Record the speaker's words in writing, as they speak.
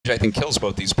I think kills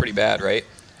both these pretty bad, right?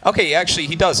 Okay, actually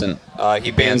he doesn't. He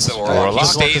bans the Warlock. He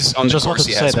stays on the course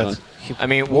he has been. I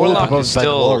mean, Warlock is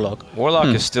still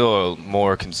Warlock. still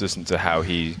more consistent to how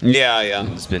he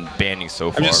has been banning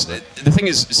so far. The thing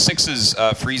is, Six's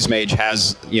freeze mage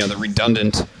has the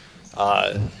redundant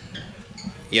Archmage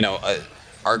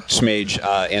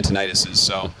Antoniduses,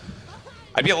 so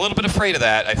I'd be a little bit afraid of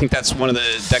that. I think that's one of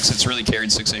the decks that's really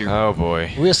carried Six here. Oh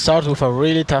boy. We start with a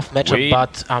really tough matchup,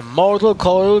 but a Mortal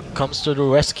Coil comes to the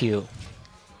rescue.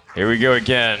 Here we go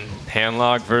again.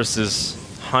 Handlock versus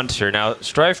Hunter. Now,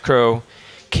 Strife Crow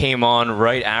came on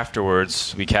right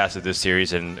afterwards we casted this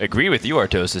series and agree with you,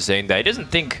 Artosis, saying that he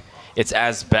doesn't think it's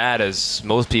as bad as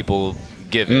most people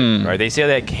give it. Right? They say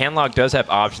that Handlock does have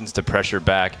options to pressure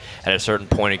back at a certain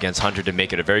point against Hunter to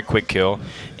make it a very quick kill,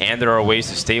 and there are ways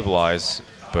to stabilize,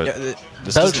 but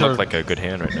this doesn't look like a good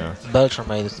hand right now. Belcher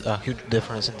made a huge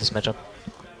difference in this matchup.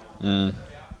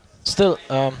 Still,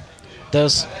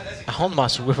 there's a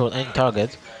Houndmaster without any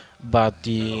target, but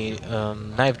the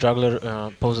Knife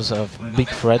Juggler poses a big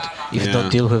threat if you don't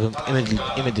deal with him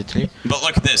immediately. But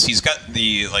look at this, he's got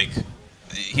the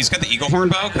Eagle Horn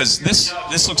Bow, because this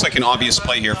looks like an obvious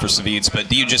play here for Savjz, but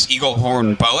do you just Eagle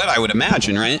Horn Bow it? I would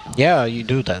imagine, right? Yeah, you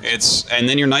do that. And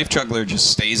then your Knife Juggler just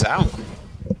stays out.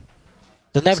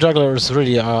 The Knife Juggler is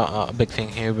really a big thing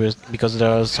here because there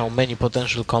are so many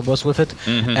potential combos with it,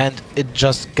 and it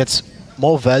just gets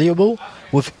more valuable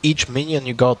with each minion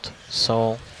you got.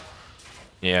 So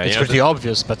yeah, it's pretty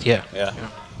obvious, but yeah.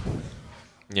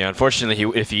 Yeah, unfortunately,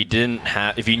 if he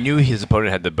knew his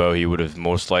opponent had the bow, he would have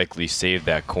most likely saved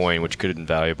that coin, which could have been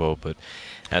valuable. But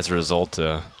as a result,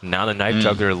 now the Knife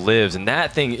Juggler lives, and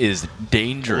that thing is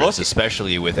dangerous,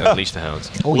 especially with Unleash the Hounds.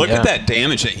 Look at that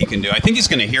damage that he can do. I think he's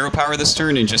going to Hero Power this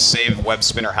turn and just save Web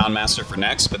Spinner Houndmaster for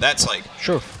next, but that's like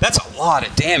that's a lot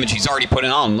of damage he's already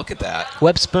putting on. Look at that.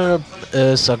 Web Spinner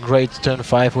is a great turn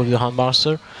 5 with the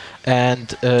Houndmaster. And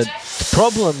the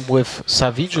problem with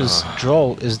Savjz's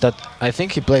draw is that I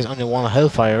think he plays only one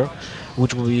Hellfire,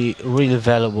 which will be really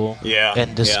valuable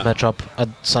in this matchup at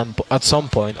some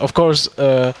point. Of course,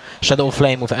 Shadow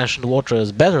Flame with Ancient Water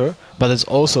is better, but it's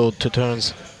also 2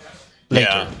 turns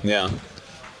later. Yeah.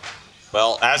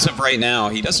 Well, as of right now,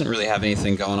 he doesn't really have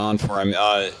anything going on for him.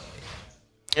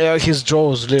 Yeah, his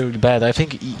draw is really bad. I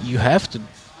think you have to...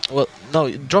 Well, no,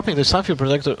 dropping the Sunfield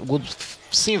Protector would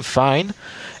seem fine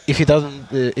if he doesn't,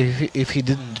 if he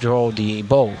didn't draw the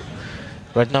bow.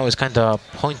 Right now it's kind of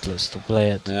pointless to play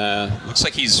it. Looks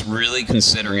like he's really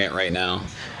considering it right now.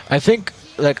 I think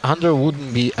like Hunter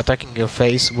wouldn't be attacking your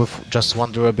face with just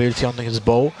 1 durability on his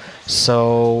bow,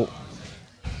 so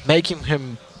making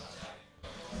him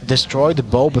destroy the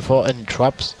bow before any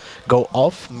traps go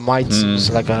off might seems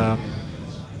like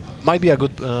might be a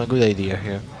good idea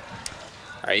here.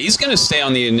 All right, he's gonna stay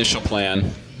on the initial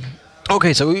plan.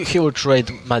 Okay, so he will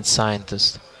trade Mad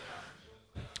Scientist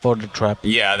for the trap.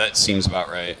 Yeah, that seems about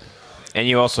right. And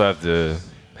you also have the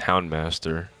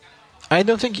Houndmaster. I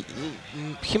don't think...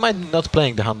 He might not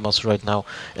playing the Houndmaster right now.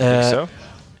 Think so?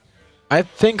 I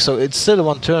think so. It's still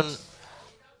 1 turn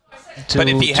to... But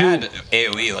if he had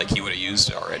AoE, like, he would have used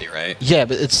it already, right? Yeah,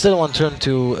 but it's still 1 turn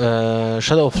to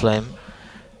Shadow Flame.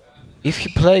 If he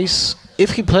plays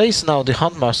now the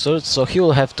Houndmaster, so he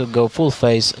will have to go full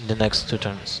phase in the next 2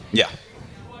 turns. Yeah.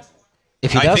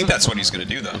 If he I think that's what he's going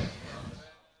to do, though.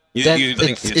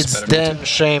 It's damn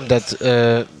shame that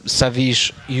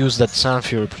Savjz used that Sun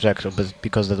Fury Protector, but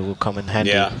because that will come in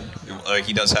handy. Yeah,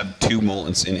 he does have 2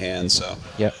 Moltens in hand, so...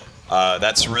 Yeah.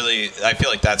 That's really... I feel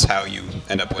like that's how you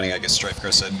end up winning. I guess Strife Crow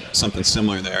said something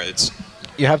similar there.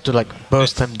 You have to, like,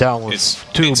 burst him down with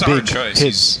 2 big hard choice.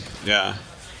 hits.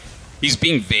 He's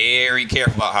being very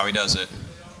careful about how he does it.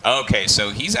 Okay, so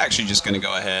he's actually just going to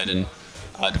go ahead and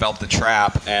develop the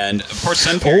trap, and of course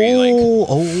Sun Fury,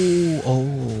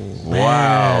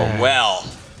 wow. Well,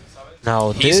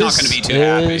 now he's not going to be too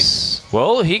happy.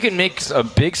 Well, he can make a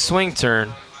big swing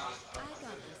turn.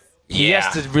 He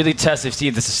has to really test if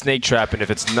this is a snake trap, and if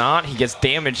it's not, he gets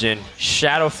damage in.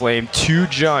 Shadow Flame, 2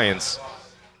 giants.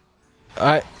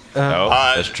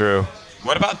 That's true.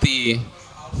 What about the...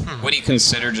 Would he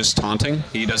consider just taunting?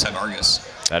 He does have Argus.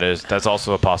 That's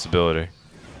also a possibility.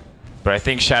 But I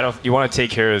think you want to take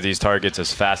care of these targets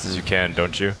as fast as you can,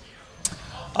 don't you?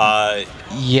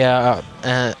 Yeah,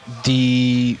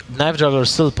 the Knife Juggler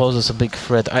still poses a big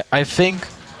threat. I think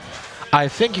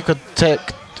you could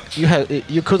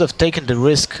you could have taken the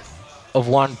risk of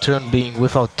 1 turn being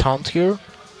without taunt here,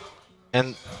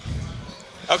 and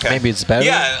maybe it's better.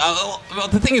 Yeah, well,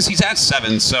 the thing is, he's at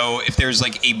 7, so if there's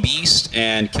like a Beast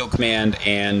and Kill Command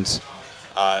and,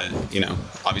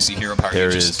 obviously Hero Power,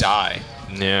 you just die.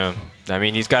 Yeah. I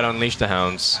mean, he's got to unleash the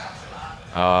hounds.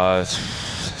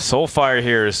 Soulfire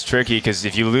here is tricky because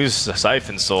if you lose the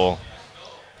Siphon Soul...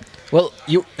 Well,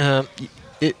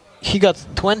 he got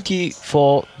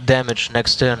 24 damage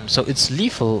next turn, so it's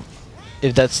lethal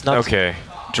if that's not... Okay.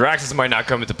 Jaraxxus might not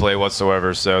come into play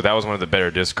whatsoever, so that was one of the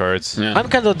better discards. Yeah. I'm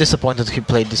kind of disappointed he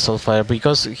played this Soulfire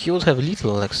because he would have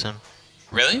lethal next turn.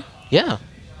 Really? Yeah.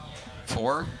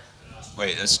 4?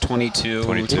 Wait, that's 22.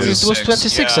 22. It was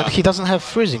 26 yeah. and he doesn't have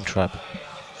Freezing Trap.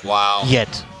 Wow.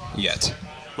 Yet.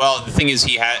 Well, the thing is,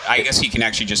 I guess he can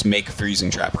actually just make a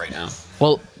freezing trap right now.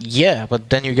 Well, yeah, but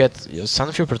then you get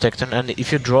Sunfury Protector, and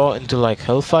if you draw into like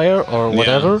Hellfire or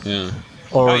whatever,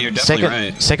 or you're definitely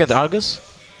right. second Argus,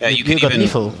 Yeah, you can got even...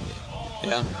 lethal.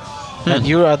 Yeah. And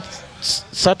you're at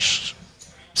such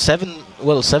 7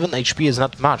 HP is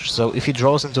not much, so if he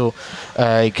draws into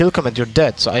kill command, you're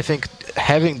dead. So I think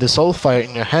having the Soulfire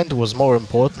in your hand was more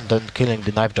important than killing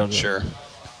the Knife Juggler. Sure.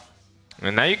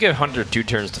 And now you give Hunter 2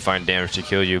 turns to find damage to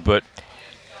kill you, but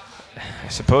I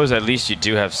suppose at least you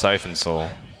do have Siphon Soul.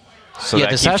 So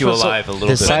yeah, that keeps you alive a little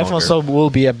bit The Siphon longer. Soul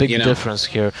will be a big difference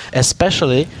here,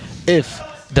 especially if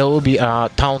there will be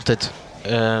a taunted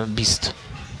beast.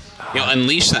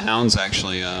 Unleash the Hounds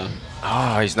actually.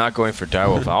 He's not going for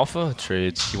Direwolf Alpha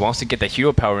trades. He wants to get the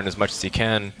hero power in as much as he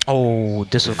can. Oh,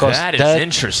 this will cost... That is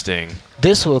interesting.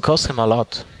 This will cost him a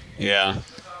lot. Yeah.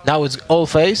 Now it's all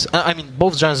face. I mean,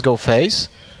 both giants go face.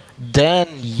 Then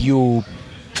you,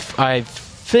 I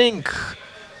think,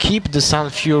 keep the Sun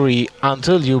Fury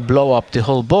until you blow up the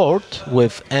whole board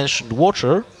with Ancient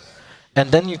Watcher,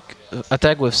 and then you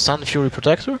attack with Sun Fury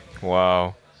Protector.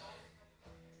 Wow.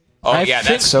 Oh I yeah,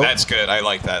 think so. that's good. I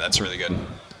like that. That's really good.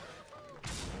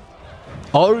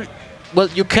 Or, well,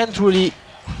 you can't really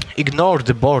ignore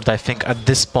the board, I think, at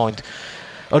this point.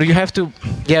 Or you have to,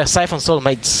 yeah, Siphon Soul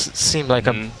might seem like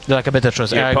a better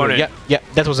choice. Your I agree. opponent Yeah,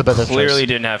 that was a better choice. Clearly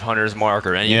didn't have Hunter's Mark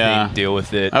or anything to deal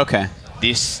with it. Okay.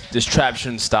 This trap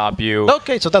shouldn't stop you.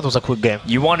 Okay, so that was a quick game.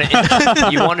 You want to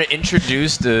you want to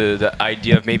introduce the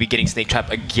idea of maybe getting Snake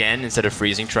Trap again instead of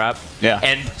Freezing Trap. Yeah.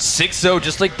 And Xixo,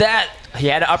 just like that, he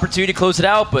had an opportunity to close it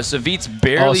out, but Savjz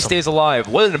barely stays alive.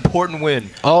 What an important win.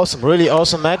 Awesome, really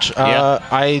awesome match.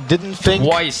 I didn't think...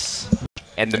 Twice.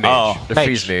 And the mage, the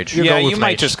Freeze Mage. You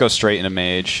might just go straight into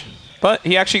Mage. But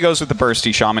he actually goes with the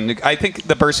Bursty Shaman. I think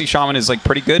the Bursty Shaman is like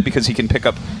pretty good because he can pick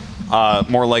up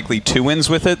more likely 2 wins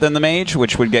with it than the Mage,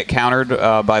 which would get countered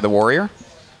by the Warrior.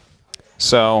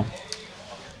 So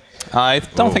I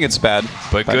don't think it's bad.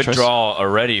 But bad good choice. draw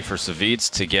already for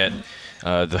Savjz to get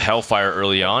the Hellfire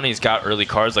early on. He's got early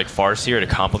cards like Farseer to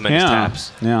complement his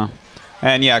taps. Yeah.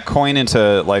 And yeah, coin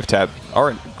into Life Tap,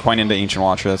 or coin into Ancient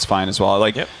Watcher, that's fine as well.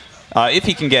 Like, if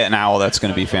he can get an Owl, that's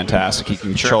going to be fantastic. He can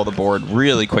control the board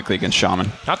really quickly against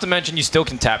Shaman. Not to mention, you still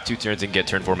can tap 2 turns and get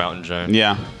turn 4 Mountain Giant.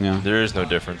 Yeah. There is no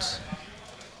difference.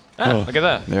 Look at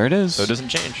that. There it is. So it doesn't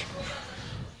change.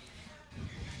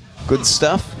 Good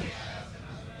stuff.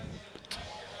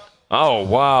 Oh,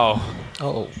 wow.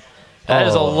 Oh. That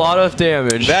is a lot of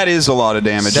damage. That is a lot of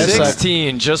damage. That's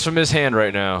 16 just from his hand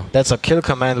right now. That's a kill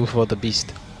command without the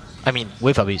beast. I mean,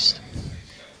 with a beast.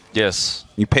 Yes.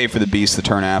 You pay for the beast the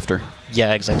turn after.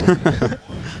 Yeah, exactly.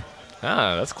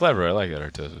 That's clever. I like that,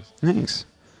 Artosis. Thanks.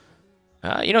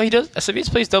 He does. Savjz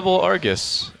plays double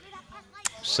Argus.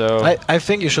 So I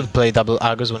think you should play double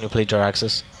Argus when you play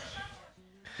Jaraxxus.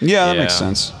 Yeah, that makes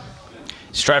sense.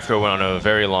 Strifeco went on a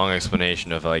very long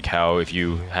explanation of like how if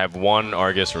you have 1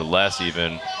 Argus or less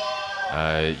even,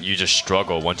 you just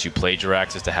struggle once you play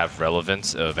Jaraxxus to have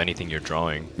relevance of anything you're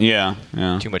drawing. Yeah.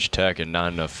 Too much tech and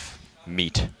not enough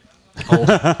meat. Oh.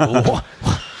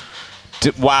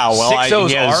 Wow. Well,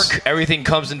 Xixo's arc, everything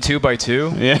comes in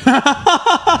 2x2. Yeah.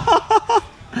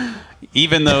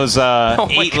 Even those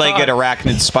 8-legged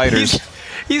arachnid spiders.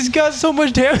 He's got so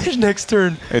much damage next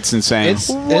turn. It's insane. Is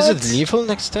it lethal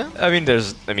next turn? I mean,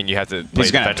 you have to play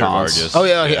Defender of Argus. Oh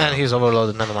yeah, and he's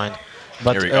overloaded. Never mind.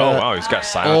 But here we go. Oh wow, he's got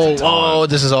silence. Oh,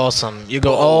 this is awesome. You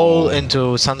go all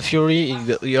into Sun Fury.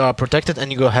 You are protected,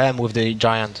 and you go ham with the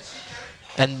giant.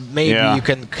 And maybe you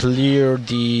can clear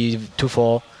the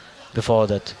 2/4 before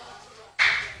that.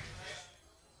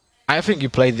 I think you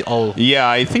play the all. Yeah,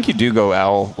 I think you do go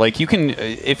Owl. Like, you can,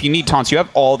 if you need taunts, you have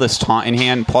all this taunt in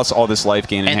hand, plus all this life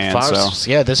gain in hand. So.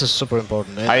 Yeah, this is super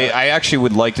important. I actually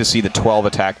would like to see the 12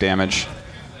 attack damage.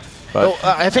 But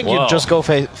I think you just go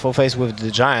for face with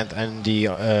the giant, and the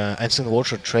Ancient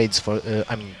Watcher trades for,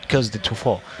 kills the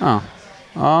 2/4.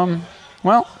 Oh.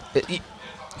 Well,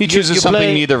 he chooses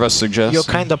something neither of us suggests. You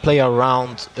kind of play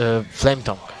around Flame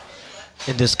Tongue.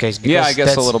 In this case, because I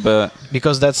guess a little bit.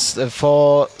 Because that's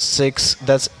 4, 6,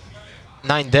 that's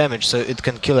 9 damage, so it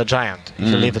can kill a giant if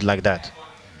you leave it like that.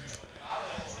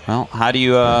 Well, how do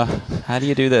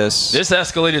you do this? This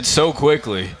escalated so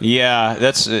quickly. Yeah,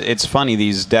 it's funny,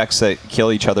 these decks that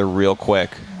kill each other real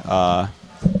quick.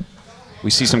 We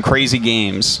see some crazy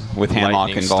games with handlock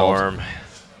Lightning involved. Storm.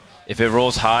 If it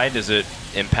rolls high, does it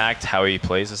impact how he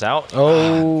plays this out?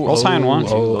 Rolls high on one.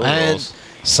 Oh, and rolls.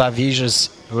 Savjz is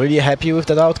really happy with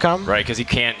that outcome. Right, because he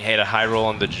can't hit a high roll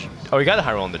on the... Oh, he got a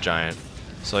high roll on the Giant.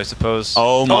 So I suppose...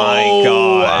 Oh my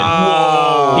god.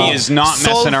 Wow. He is not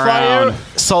messing around.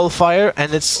 Soulfire,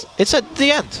 and it's at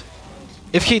the end.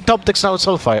 If he top decks now, it's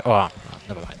Soulfire. Oh,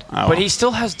 never mind. Oh. But he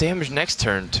still has damage next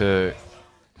turn to...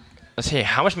 Let's see,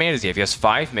 how much mana does he have? He has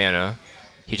 5 mana.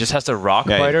 He just has to Rock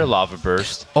Biter, Lava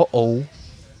Burst. Uh-oh.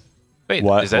 Wait,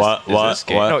 What? is this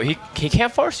game? What? No, he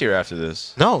can't Farseer after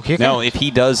this. No, he No, can't. if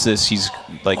he does this, he's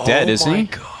like dead, isn't he?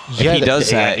 God. If he does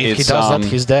that, if he it's, does that,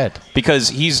 he's dead. because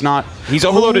he's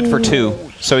overloaded for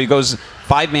 2, so he goes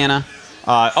 5 mana.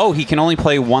 He can only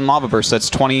play 1 Lava Burst. That's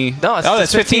 20. No,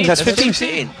 that's 15. That's 15.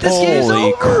 This game's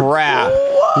Holy over. crap!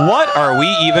 What are we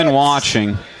even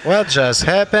watching? What just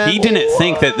happened? He didn't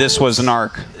think that this was an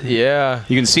arc. Yeah.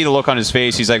 You can see the look on his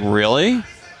face. He's like, "Really?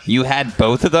 You had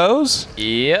both of those?"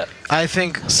 Yep. I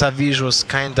think Savjz was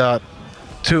kinda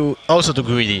too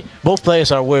greedy. Both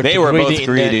players are They were greedy both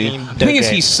greedy. In The thing is,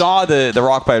 he games. saw the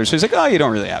Rock Biter, so he's like, "Oh, you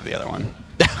don't really have the other one."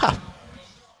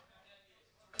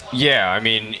 Yeah, I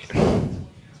mean,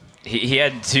 he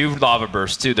had 2 Lava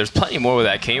Bursts, too. There's plenty more where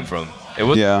that came from. It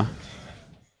was, Yeah.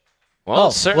 well,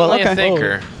 it's certainly okay. a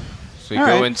thinker. So we All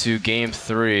go right. into game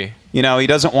 3. You know, he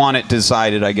doesn't want it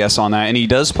decided, I guess, on that. And he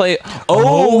does play...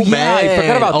 Oh, yeah, I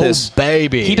forgot about this.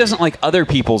 Baby. He doesn't like other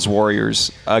people's warriors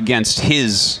against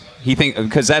his...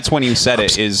 Because that's when you said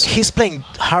it is... He's playing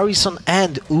Harrison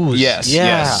and Ooze. Yes, yeah.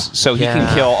 yes. So he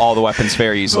can kill all the weapons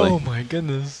very easily. Oh my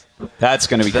goodness. That's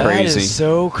going to be That crazy. is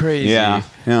so crazy. Yeah,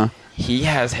 yeah. He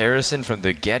has Harrison from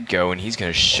the get-go, and he's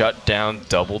going to shut down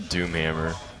double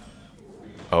Doomhammer.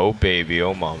 Oh, baby.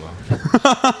 Oh, mama.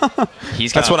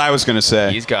 That's what I was going to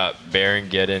say. He's got Baron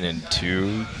Geddon and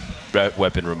 2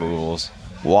 weapon removals.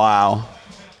 Wow.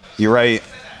 You're right.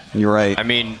 You're right. I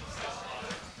mean,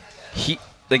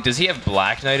 does he have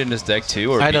Black Knight in his deck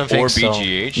too, or I don't think so.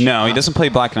 BGH? No, he doesn't play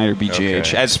Black Knight or BGH.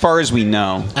 Okay. As far as we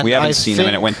know. And We haven't I seen him, and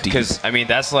it think- went deep. Because I mean,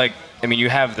 that's like, you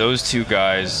have those 2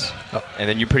 guys, and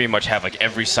then you pretty much have like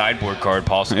every sideboard card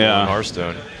possible Yeah. in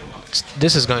Hearthstone.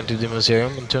 This is going to the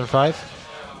museum in turn 5.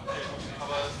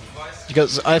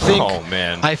 Because I think Oh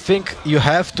man. I think you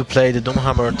have to play the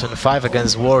Doomhammer on turn 5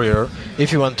 against Warrior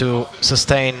if you want to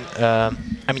sustain. To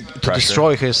Pressure.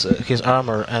 destroy his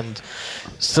armor and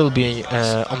still be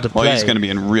on the play. Well, he's going to be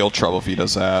in real trouble if he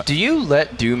does that. Do you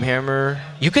let Doomhammer?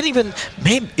 You can even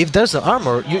maybe if there's the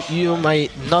armor, you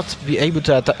might not be able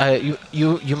to attack.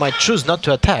 You might choose not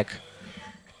to attack.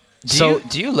 Do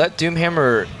you let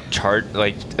Doomhammer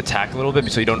attack a little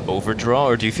bit so you don't overdraw,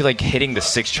 or do you feel like hitting the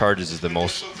 6 charges is the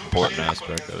most important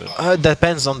aspect of it?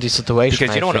 Depends on the situation.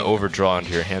 Because you don't want to think. overdraw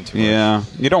into your hand too much. Yeah,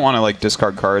 you don't want to like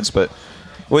discard cards, but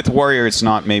with Warrior, it's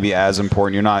not maybe as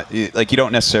important. You're not like you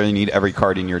don't necessarily need every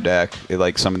card in your deck,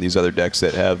 like some of these other decks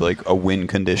that have like a win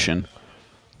condition.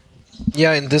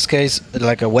 Yeah, in this case,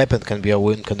 like a weapon can be a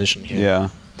win condition here. Yeah,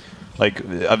 like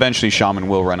eventually Shaman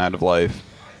will run out of life.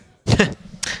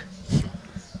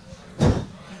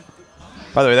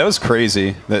 By the way, that was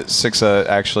crazy that Xixo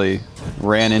actually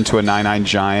ran into a 9/9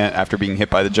 Giant after being hit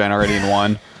by the Giant already in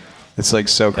 1. It's like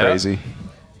so crazy.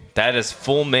 That is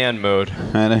full man mode.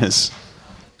 That is.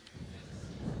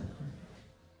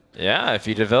 Yeah, if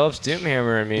he develops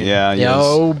Doomhammer, I mean. Yeah. Yes.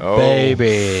 Yo, Oh.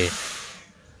 baby.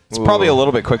 It's probably a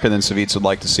little bit quicker than Savjz would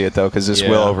like to see it, though, because this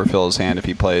will Yeah. overfill his hand if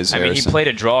he plays I mean, he Harrison. played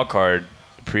a draw card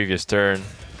the previous turn.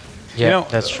 Yeah, You know,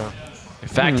 that's true. In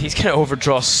fact, he's going to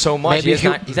overdraw so much. Maybe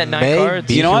He's at 9 maybe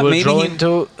cards. You know he what? will Maybe draw he-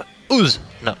 into Ooze.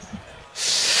 No.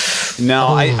 No,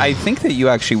 I think that you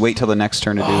actually wait till the next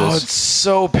turn to do Oh, this. it's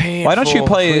so painful. Why don't you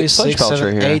play 3, Sludge 6, 7,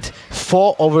 Belcher here? 8,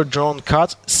 4 overdrawn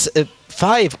cards,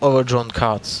 5 overdrawn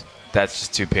cards. That's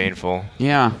just too painful.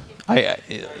 Yeah.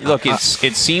 Look,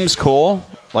 it seems cool.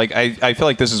 Like I feel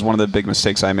like this is one of the big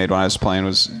mistakes I made when I was playing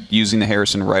was using the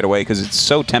Harrison right away because it's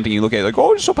so tempting. You look at it like,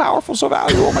 oh, it's so powerful, so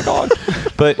valuable. Oh my god!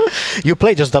 But You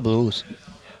play just double Ooze.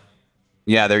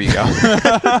 yeah, there you go.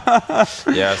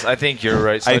 Yes, I think you're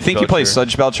right. I Sludge think you play Belcher.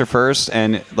 Sludge Belcher first,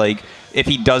 and like if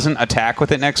he doesn't attack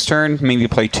with it next turn, maybe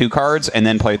play 2 cards and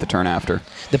then play it the turn after.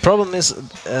 The problem is,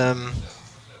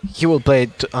 he will play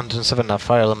on turn 7 a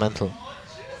Fire Elemental.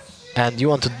 And you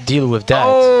want to deal with that.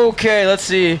 Okay, let's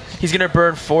see. He's going to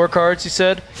burn 4 cards, you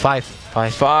said? 5.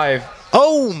 5.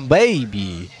 Oh,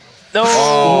 baby. No!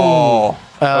 Oh.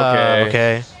 Okay.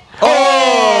 Okay.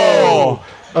 Oh.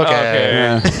 Okay.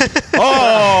 Yeah.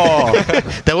 Oh.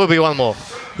 There will be one more.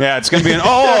 Yeah, it's going to be an...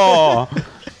 Oh!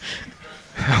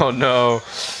 Oh no,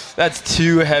 that's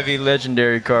 2 heavy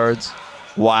legendary cards.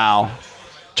 Wow.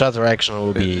 Chatter action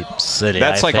will be silly.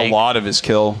 That's I like think. a lot of his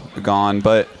kill gone,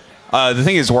 but the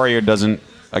thing is, Warrior doesn't,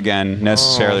 again,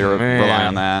 necessarily rely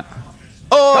on that.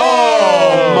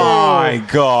 Oh my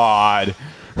god!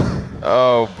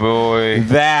 Oh boy.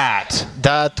 That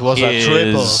was a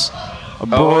triple. is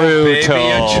Oh, baby, a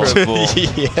brutal. triple.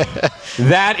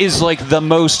 That is like the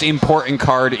most important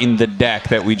card in the deck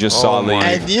that we just saw. Oh my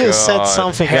leave. And you said God.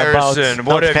 something Harrison, about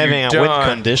what not have you having a win done?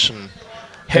 condition.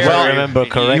 Harry, If I remember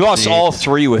correctly. You lost all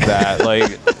 3 with that.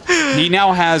 Like, he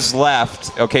now has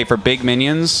left. Okay, for big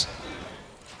minions.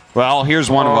 Well, here's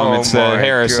one of them. Oh It's my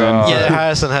Harrison. God. Yeah,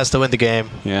 Harrison has to win the game.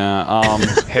 Yeah.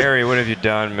 Harry, what have you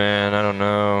done, man? I don't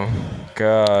know.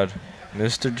 God.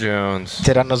 Mr. Jones.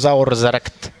 Tyrannosaurus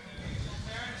Rex.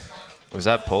 Was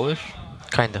that Polish?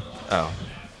 Kinda. Oh.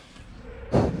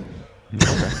 All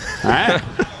right.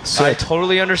 I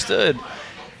totally understood.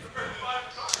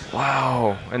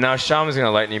 Wow. And now Shaman's going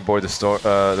to lightning board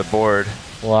the board.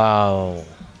 Wow.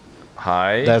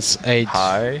 High. That's 8.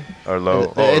 High or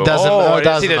low? It doesn't- Oh, oh, I it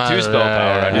didn't see the doesn't 2-spell matter.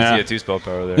 power. I didn't Yeah. see a 2-spell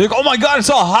power there. You're like, oh my god, it's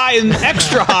all high and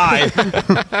extra high.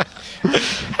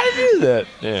 I knew that.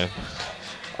 Yeah.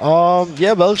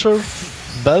 Yeah,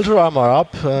 Belcher armor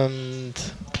up and...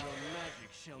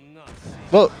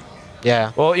 Well,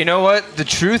 yeah. Well, you know what? The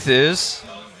truth is,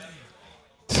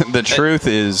 The truth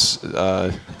is,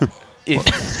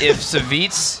 if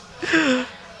Savjz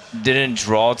didn't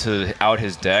draw to out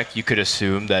his deck, you could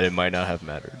assume that it might not have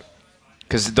mattered.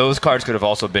 Because those cards could have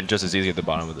also been just as easy at the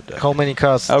bottom of the deck. How many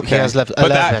cards okay. he has left?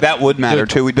 But 11. that would matter Good.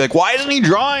 too. We'd be like, why isn't he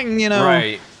drawing? You know.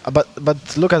 Right.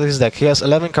 But look at his deck. He has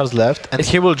 11 cards left, and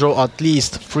he will draw at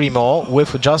least 3 more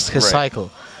with just his Right.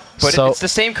 cycle. But so it's the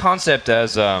same concept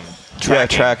as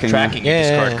tracking. Tracking Yeah, you yeah,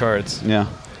 discard yeah. cards. Yeah.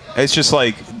 It's just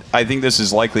like, I think this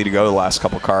is likely to go the last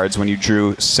couple cards when you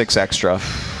drew 6 extra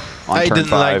on I turn didn't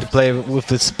 5. like to play with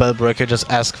this spellbreaker.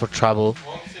 Just ask for trouble.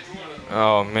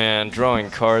 Oh man, drawing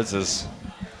cards is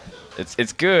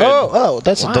it's good. Oh,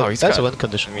 that's Wow, a he's that's a got- win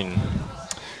condition. I mean,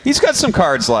 He's got some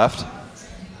cards left.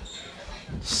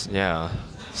 yeah,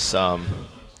 some.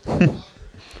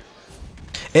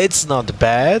 It's not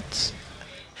bad.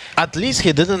 At least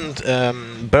he didn't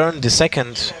burn the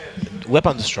second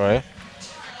weapon destroyer.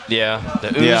 Yeah, the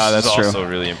ooze Yeah, that's is true. also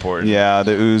really important. Yeah,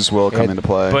 the ooze will come Yeah, into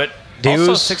play. But The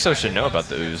also, ooze- Xixo should know about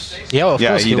the ooze. Yeah, of Yeah,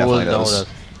 course he he will definitely know does. that.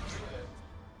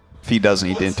 if he doesn't,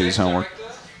 he didn't do his homework.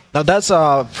 Now that's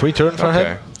a free turn for Okay.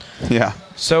 him. Yeah.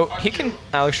 So he can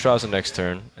Alex Strauss next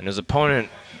turn, and his opponent,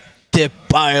 The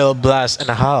pile blast and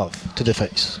a half to the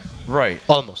face. right,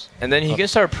 Almost. and then he can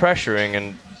start pressuring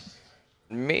and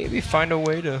maybe find a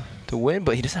way to win,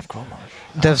 but he doesn't have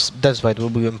Grommash. That's why it will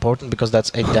be important because that's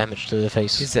 8 damage to the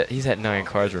face. He's at 9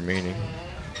 cards remaining.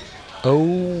 Oh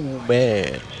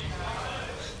man.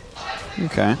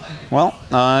 Okay. Well,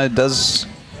 it does.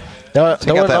 There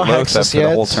Take were out that no low theft hexes for the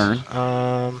yet. whole turn.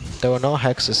 There were no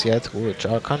hexes yet, which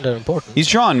are kind of important. He's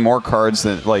drawing more cards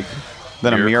than a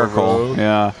Miracle miracle. Road.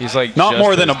 Yeah. He's like not just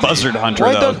more than a as buzzard hunter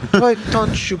Why though.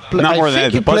 don't you play? Not I more think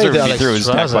than you the buzzard played would be through his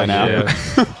deck by Alexstrasza now. here.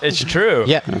 Yeah. It's true.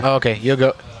 Yeah. Okay. You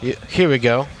go. Here we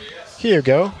go. Here you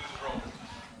go.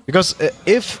 Because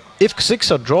if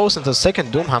Xixo draws into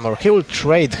second Doomhammer, he will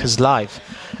trade his life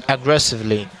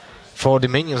aggressively for the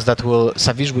minions that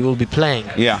Savjz will be playing.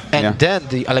 Yeah, And yeah. then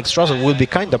the Alexstrasza will be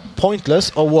kind of pointless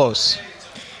or worse.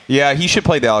 Yeah, he should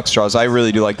play the Alex Strauss. I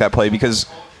really do like that play because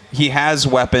he has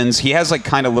weapons. He has like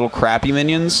kind of little crappy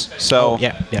minions. So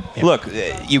Yeah. look,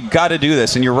 you got to do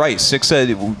this, and you're right.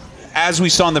 Xixo, as we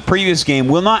saw in the previous game,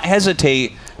 will not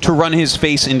hesitate to run his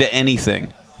face into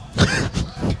anything.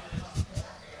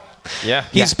 Yeah.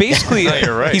 He's basically No,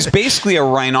 you're right. he's basically a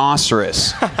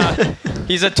rhinoceros.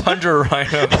 He's a Tundra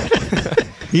Rhino.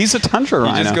 He's a tundra He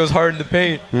rhino. just goes hard in the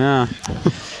paint. Yeah.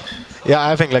 Yeah,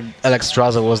 I think like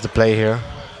Alexstrasza was the play here.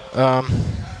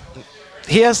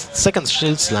 He has second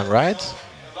Shield Slam, right?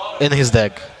 In his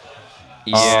deck.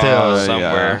 Yeah, Still,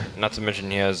 somewhere. Not to mention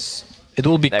he has. It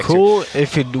will be Extra. cool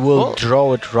if it will Well-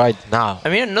 draw it right now. I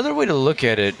mean, another way to look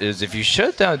at it is if you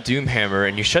shut down Doomhammer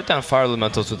and you shut down Fire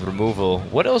Elementals with removal,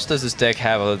 what else does this deck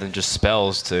have other than just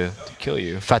spells to kill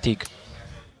you? Fatigue.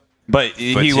 But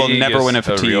he will Fatigue never is win a a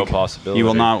fatigue. real possibility. He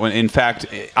will not win. In fact,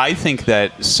 I think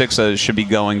that Xixo should be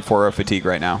going for a fatigue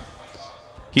right now.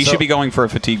 He So- should be going for a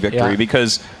fatigue victory Yeah.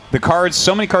 because the cards,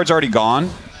 so many cards already gone.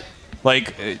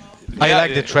 Like, I yeah,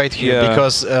 like the trade here yeah.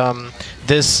 because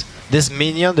this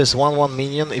minion, this 1/1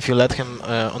 minion, if you let him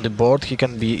on the board, he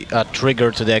can be a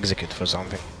trigger to the execute for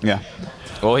something. Yeah.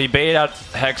 Well, he baited out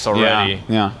Hex already.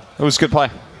 Yeah. It was a good play.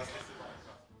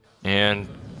 And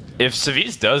if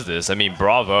Savjz does this, I mean,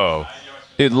 bravo.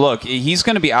 Dude, look, he's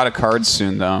going to be out of cards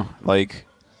soon, though. Like,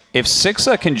 if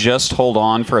Xixo can just hold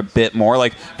on for a bit more,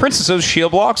 like, for instance, those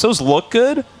shield blocks, those look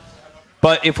good.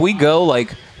 But if we go,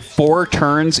 like, 4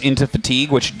 turns into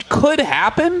fatigue, which could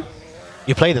happen,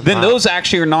 You play them. then those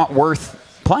actually are not worth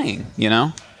playing, you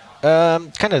know?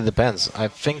 Kind of depends. I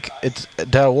think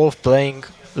they're worth playing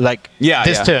like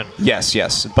this turn. Yes,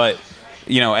 yes. But,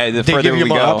 you know, the They further give you we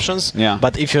more go, options. yeah.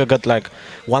 But if you got like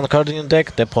 1 card in your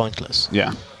deck, they're pointless.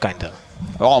 Yeah. Kinda.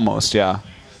 Almost, yeah.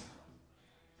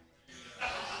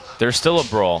 There's still a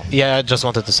brawl. Yeah, I just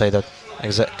wanted to say that.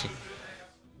 Exactly.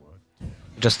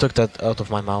 Just took that out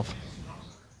of my mouth.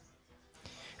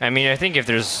 I mean, I think if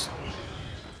there's...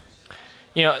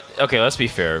 You know, okay, let's be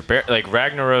fair. Like,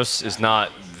 Ragnaros is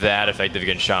not that effective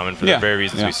against Shaman for the very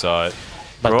reasons we saw it.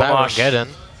 But Baron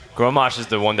Grommash is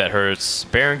the one that hurts.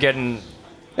 Baron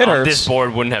It on hurts. this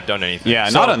board wouldn't have done anything. Yeah,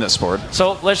 So- not on this board.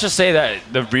 So let's just say that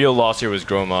the real loss here was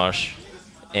Grommash.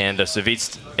 And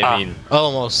Savjz, I mean...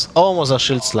 almost a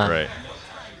shield slam. Right.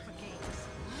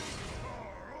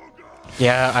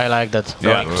 Yeah, I like that.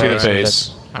 Yeah, Very, to the very face.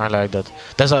 good. I like that.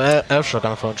 There's an Earthshock,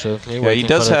 unfortunately. Yeah, he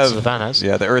does have... Sylvanas.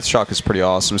 Yeah, the Earth Shock is pretty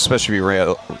awesome, especially if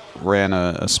he ran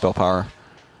a spell power.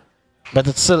 But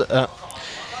it's still...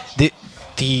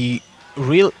 the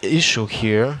real issue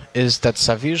here is that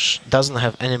Savjz doesn't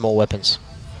have any more weapons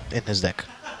in his deck.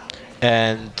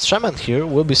 And Shaman here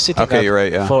will be sitting at you're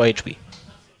right, yeah. 4 HP.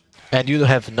 And you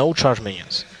have no charge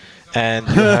minions. And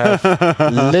you have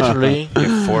literally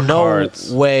four no cards.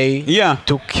 way Yeah.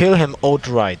 to kill him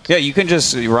outright. Yeah, you can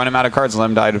just run him out of cards and let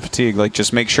him die to fatigue. Like,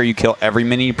 just make sure you kill every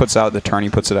mini he puts out, the turn he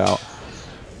puts it out.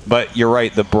 But you're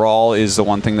right, the Brawl is the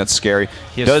one thing that's scary.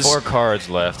 He has 4 cards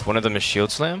left. One of them is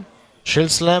Shield Slam? Shield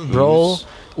Slam, Brawl,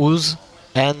 Ooze,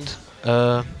 and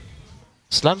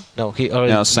Slam? No, he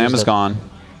already No, Slam used is that. gone.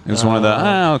 It was one of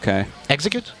the... okay.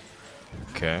 Execute?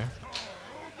 Okay.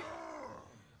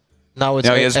 Now it's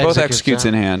No, he has both executes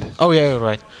in yeah. hand. Oh yeah, you're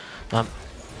right.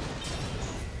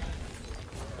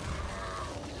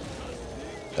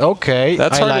 Okay,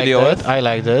 That's I hard to like deal that. with. I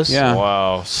like this. Yeah.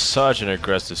 Wow, such an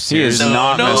aggressive He series. is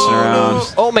not messing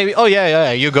around. Oh maybe. Oh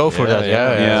yeah. You go for that.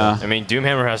 Yeah. I mean,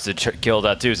 Doomhammer has to kill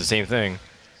that too. It's the same thing.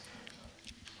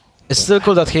 It's still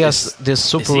cool that he has this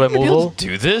super Is he gonna be able removal. to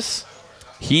do this?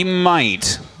 He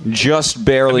might. Just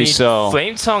barely I mean, so.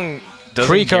 Flame Tongue doesn't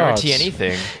 3 cards. guarantee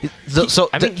anything. So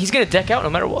I mean, he's gonna deck out no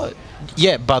matter what.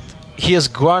 yeah, but he has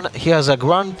a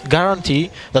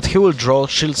guarantee that he will draw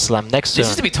Shield Slam next This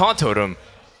turn. is to be Taunt Totem.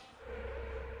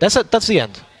 That's it. That's the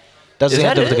end. That's Is the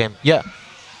end that of the it? game. Yeah.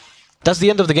 That's the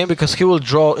end of the game because he will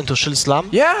draw into Shield Slam.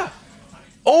 Yeah.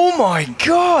 Oh my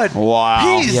God.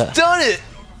 Wow. He's Yeah. done it.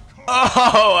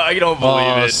 Oh, I don't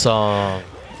believe it. Awesome.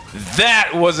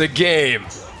 That was a game.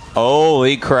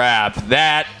 Holy crap.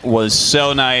 That was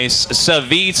so nice.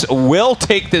 Savjz will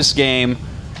take this game.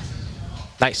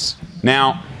 Nice.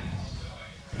 Now...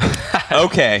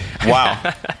 okay. Wow.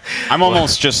 I'm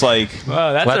almost just like...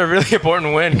 Wow, that's a really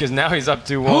important win because now he's up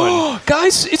 2-1.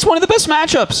 Guys, it's one of the best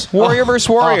matchups. Warrior versus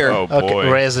Warrior. Oh, boy. Okay,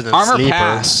 Resident Armor Sleeper.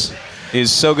 Pass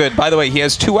is so good. By the way, he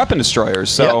has 2 Weapon Destroyers,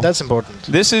 so Yeah, that's important.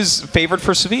 this is favored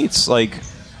for Savjz. Like,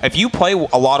 if you play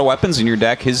a lot of weapons in your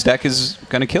deck, his deck is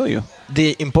going to kill you.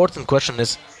 The important question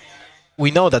is,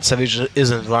 we know that Savjz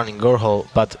isn't running Gorehole,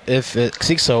 but if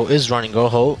Xixo is running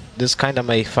Gorehole, this kind of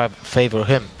may favor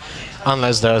him.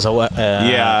 Unless there's a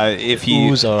Yeah, if he...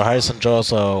 Ooze or Harrison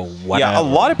Jaws or whatever. Yeah, a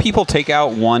lot of people take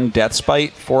out 1 Death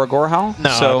Spite for a Gorehowl. No,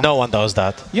 so, no one does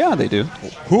that. Yeah, they do.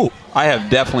 Who? I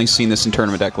have definitely seen this in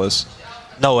tournament deck lists.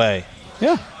 No way.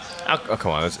 Yeah. Oh,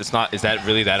 come on, it's not. Is that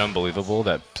really that unbelievable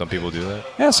that some people do that?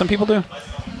 Yeah, some people do.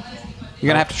 You're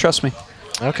going to have to trust me.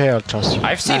 Okay, I'll trust you.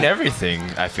 I've seen everything.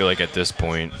 I feel like at this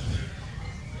point.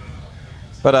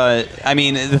 But, I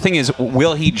mean, the thing is,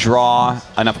 will he draw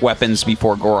enough weapons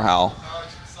before Gorehowl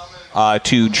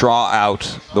to draw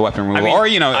out the weapon removal? I mean, or,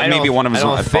 you know, maybe one of his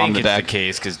I don't bomb think the it's deck. the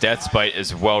case because Deathspite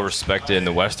is well respected in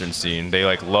the Western scene. They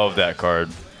like love that card.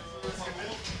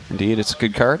 Indeed, it's a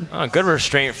good card. Good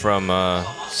restraint from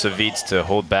Savjz to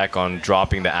hold back on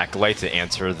dropping the Acolyte to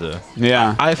answer the...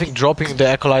 Yeah. I think dropping the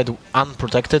Acolyte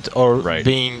unprotected or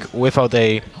being without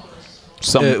a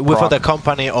without a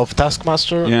company of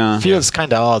Taskmaster feels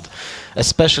kind of odd,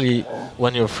 especially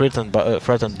when you're threatened by the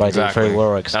Fairy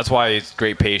Warwicks. That's why it's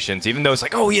great patience, even though it's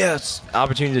like, oh yes,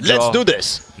 opportunity to draw. Let's do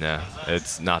this. Nah,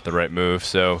 it's not the right move.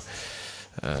 So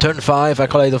turn 5,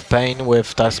 Acolyte of Pain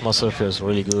with Taskmaster feels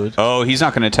really good. Oh, he's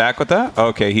not going to attack with that?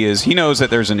 Okay, he is. He knows that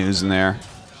there's an ooze in there.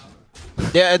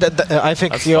 Yeah, I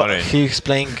think he's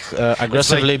playing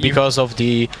aggressively like because of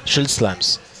the Shield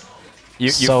Slams. You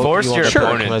So force you your want to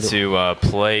opponent play to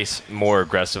play more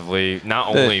aggressively, not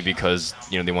only because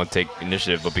they want to take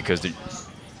initiative, but because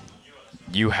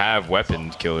you have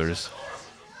weapon killers.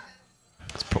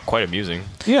 It's quite amusing.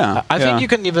 Yeah. I think you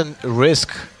can even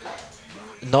risk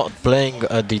not playing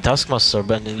the Taskmaster,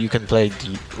 but then you can play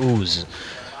the Ooze.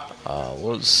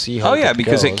 We'll see how. Oh yeah, that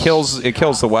because goes. it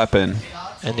kills the weapon.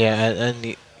 And yeah,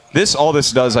 and All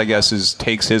this does, I guess, is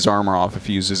takes his armor off if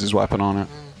he uses his weapon on it.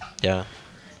 yeah,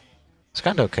 it's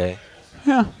kind of okay.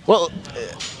 Yeah. Well,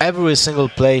 every single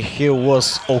play here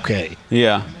was okay.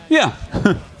 Yeah. Yeah.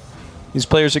 These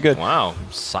players are good. Wow,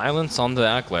 silence on the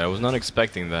Acolyte. I was not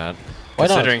expecting that. Why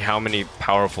not? Considering how many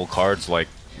powerful cards like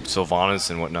Sylvanas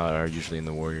and whatnot are usually in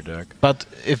the warrior deck. But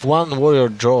if one warrior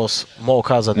draws more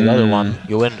cards than the other one,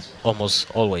 you win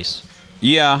almost always.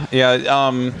 Yeah,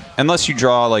 yeah. Unless you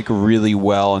draw like really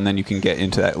well, and then you can get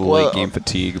into that late game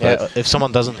fatigue. But Yeah, if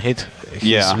someone doesn't hit his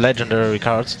Yeah. legendary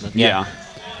cards, then yeah.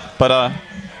 But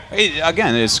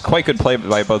again, it's quite good play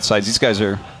by both sides. These guys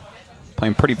are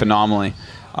playing pretty phenomenally.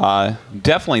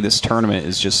 Definitely, this tournament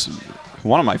is just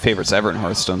one of my favorites ever in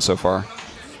Hearthstone so far.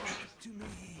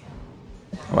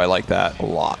 Oh, I like that a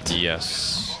lot.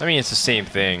 Yes. I mean, it's the same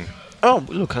thing. Oh,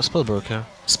 look, a Spellbroker.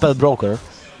 Spellbroker.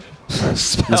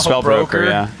 The Spellbroker,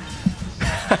 yeah.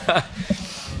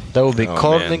 That would be Oh,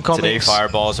 Corbin man. Comics. Today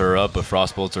fireballs are up, but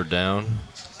frostbolts are down.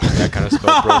 That kind of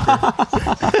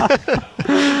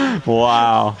Spellbroker.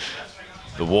 Wow.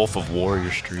 The Wolf of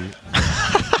Warrior Street.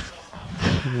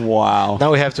 Wow.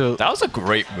 Now we have to. That was a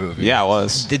great movie. Yeah, it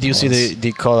was. Did you see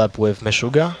the collab with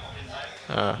Meshuggah?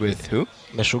 With who?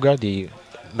 Meshuggah, the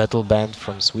metal band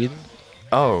from Sweden.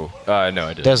 Oh, no,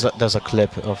 I didn't. There's a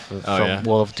clip of from yeah.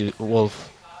 Wolf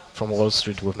from Wall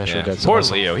Street with Meshuggah. Yeah. It's Poor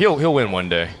awesome. Leo. He'll win one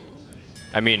day.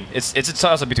 I mean, it's a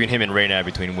toss-up between him and Reynad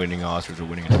between winning Oscars or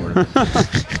winning a tournament.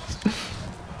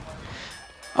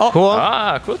 Cool.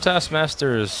 Ah, cool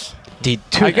Taskmasters. The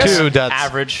I guess 2-2 that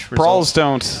Average Brawls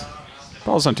results.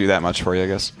 don't do that much for you, I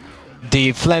guess.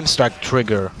 the Flame Strike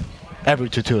trigger. Every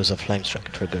 2-2 is a Flame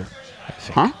Strike trigger. I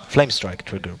think. Huh? Flame Strike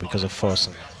trigger because of force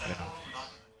and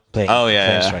playing Oh, yeah,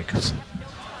 Flame yeah. Strikers.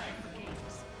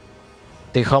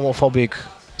 The homophobic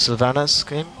Sylvanas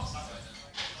game.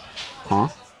 Huh?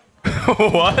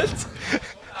 What?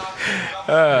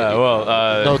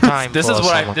 No time This for is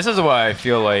someone. this is why I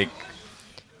feel like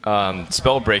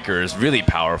Spellbreaker is really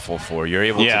powerful for. You're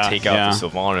able Yeah, to take out yeah. the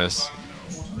Sylvanas,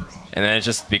 and then it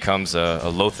just becomes a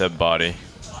Lotheb body.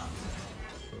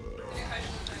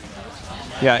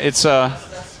 Yeah, it's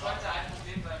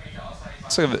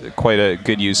quite a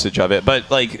good usage of it, but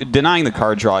like denying the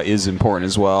card draw is important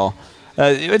as well.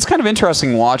 It's kind of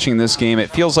interesting watching this game. It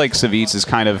feels like Savjz is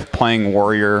kind of playing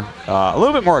warrior a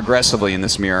little bit more aggressively in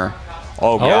this mirror.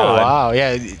 Oh Oh god! wow!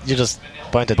 Yeah, you just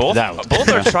pointed Both it out. both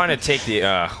are trying to take the.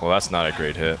 Well, that's not a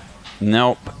great hit.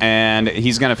 Nope. And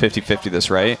he's gonna 50-50 this,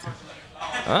 right?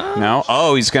 No.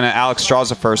 Oh, he's gonna Alex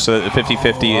Straza first, so the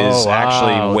 50-50 is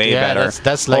actually way yeah, better.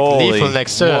 That's like Holy- lethal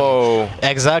next turn. Whoa.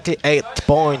 Exactly 8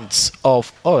 points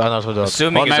of. Oh, I'm not with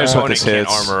Assuming Well, it his matters what opponent this can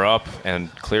hits. armor up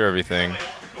and clear everything.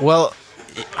 Well,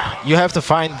 you have to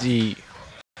find the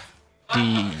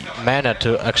mana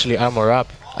to actually armor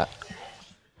up.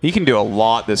 He can do a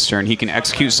lot this turn. He can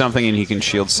execute something and he can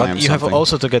shield slam But you something. have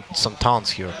also to get some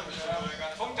taunts here.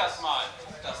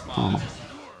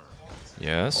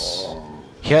 Yes.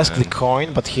 He has the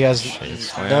coin, but he has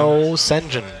Slam. no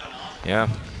Senjin. Yeah.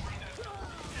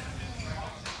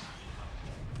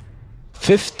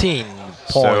 15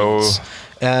 points.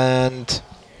 And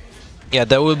yeah,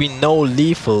 there will be no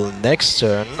lethal next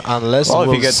turn unless well, if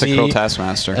we'll he gets see a Cruel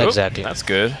Taskmaster. Exactly. That's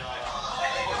good.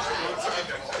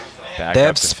 Back Death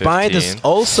up to Spite is 15.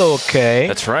 also okay.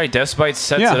 That's right. Death Spite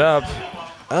sets Yeah. it up.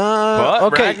 But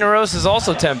okay. Ragnaros is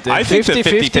also tempting. I think the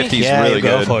 50-50 is yeah, really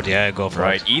go good. for it. Yeah, go for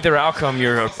Right. it. Either outcome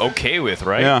you're okay with,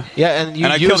 right? Yeah. Yeah, and you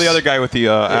And I use killed the other guy with the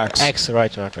axe. X,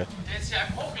 right.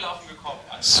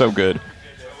 So good.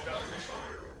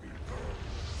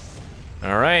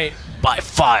 All right. By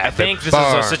fire. I think this is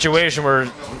a situation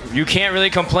where you can't really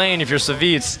complain if you're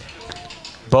Savjz.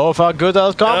 Both are good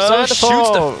outcomes. and Shoots the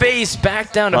fall. face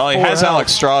back down to Well, he 4 has health.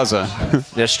 Alex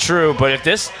Straza. That's true, but if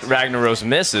this Ragnaros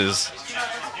misses,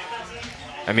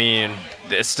 I mean,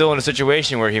 it's still in a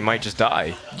situation where he might just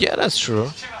die. Yeah, that's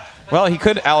true. Well, he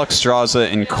could Alex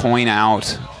Straza and coin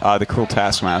out the Cruel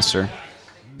Taskmaster,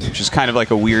 which is kind of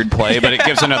like a weird play, but it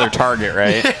gives another target,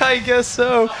 right? Yeah, I guess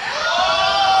so.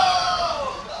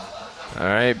 All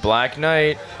right, Black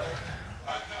Knight.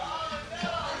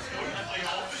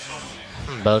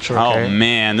 Belcher, Oh okay.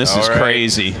 man, this is All right.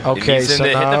 crazy. Okay, Needs him so to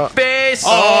hit now... the face.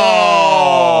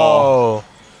 Oh!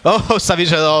 Oh, Savjz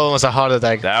had almost a heart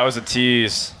attack. That was a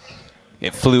tease.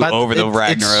 It flew over the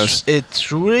Ragnaros.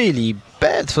 It's really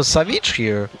bad for Savjz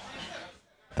here.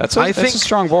 That's a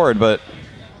strong board, but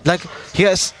like he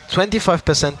has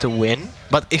 25% to win,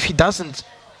 but if he doesn't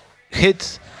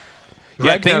hit,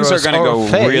 things are going to go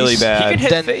face, really bad. He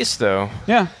can hit face though.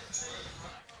 Yeah.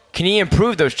 Can he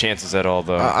improve those chances at all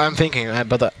though? I'm thinking,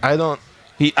 but I don't.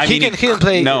 He can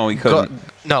play. No, he couldn't.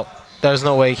 No, there's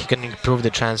no way he can improve the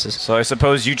chances. So I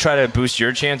suppose you try to boost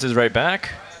your chances right back.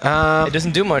 It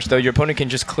doesn't do much though. Your opponent can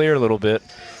just clear a little bit.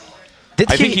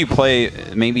 I think you play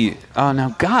maybe. Oh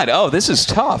no, God! Oh, this is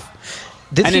tough.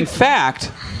 In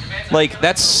fact, like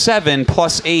that's 7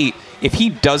 plus 8. If he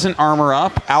doesn't armor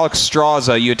up,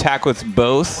 Alexstrasza, you attack with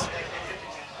both.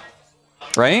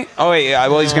 Right? Oh wait, yeah.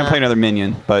 Well, he's gonna play another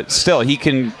minion, but still, he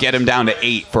can get him down to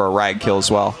 8 for a rag kill as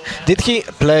well. Did he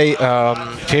play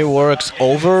Fireworks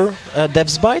over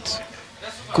Death's Bite?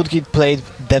 Could he play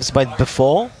Death's Bite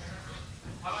before?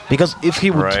 Because if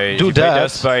he would do that,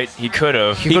 Death's Bite, he could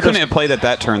have. He couldn't have played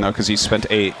that turn though, because he spent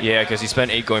 8. Yeah, because he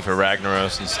spent 8 going for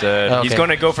Ragnaros instead. Okay. He's going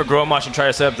to go for Grommash and try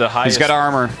to set up the highest. He's got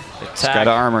armor. He's got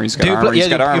armor. He's got armor. He's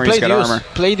got armor. He's got armor.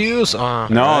 Played use. No,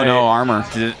 armor.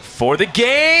 For the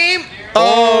game.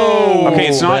 Oh. Okay,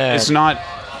 it's not. Man. It's not.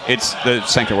 It's the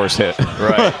second worst hit.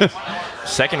 Right.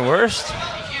 Second worst?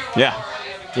 Yeah.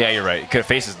 Yeah, you're right.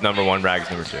 Face is number 1, Rag is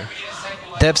number 2.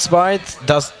 Death's Bite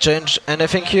does change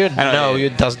anything here? No,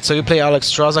 it doesn't. So you play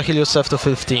Alexstrasza, heal yourself to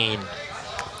 15.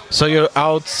 So you're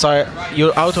outside.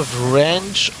 You're out of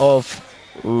range of.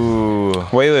 Ooh.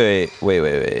 Wait.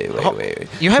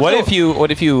 You have what if you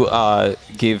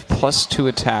gave +2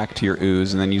 attack to your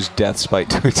ooze and then use Death's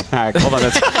Bite to attack? Hold on,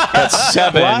 that's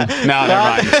 7. No, never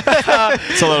mind.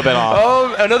 It's a little bit off.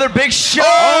 Oh, another big shot!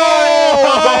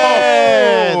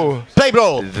 Oh! Play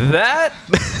bro.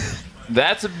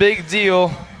 That's a big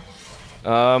deal.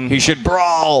 He should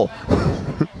brawl.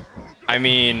 I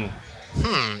mean,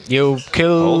 You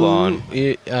kill. Hold on.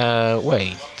 Wait,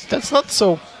 that's not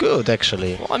so good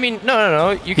actually. well, I mean,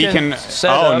 no. You can set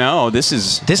Oh up. no, this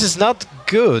is. This is not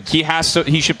good. He has to.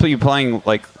 He should be playing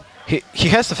like. He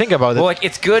has to think about it. Well, like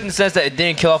it's good in the sense that it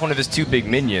didn't kill off one of his 2 big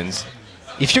minions.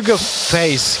 If you go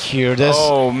face here, there's.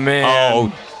 Oh man.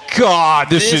 Oh God,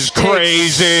 this is takes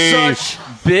crazy. Such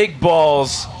big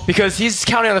balls because he's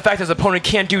counting on the fact that his opponent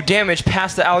can't do damage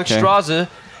past the Alexstrasza.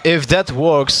 If that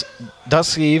works,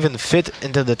 does he even fit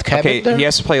into that cabin Okay, there? he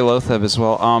has to play Lotheb as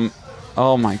well.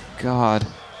 Oh my God.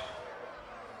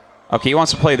 Okay, he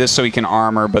wants to play this so he can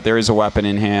armor, but there is a weapon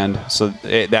in hand, so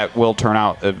that will turn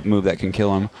out a move that can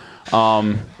kill him.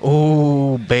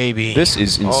 Oh baby. This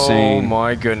is insane. Oh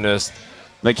my goodness.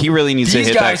 Like he really needs to hit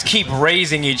These guys that. keep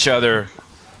raising each other.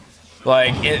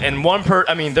 Like, and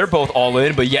I mean, they're both all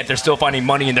in, but yet they're still finding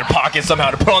money in their pockets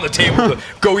somehow to put on the table to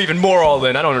go even more all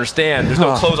in. I don't understand. There's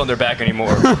no clothes on their back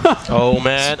anymore. Oh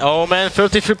man,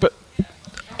 33.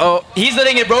 Oh, he's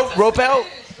letting it rope out.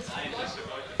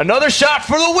 Another shot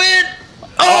for the win.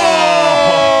 Oh!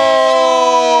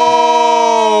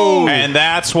 And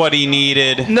that's what he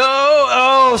needed. No.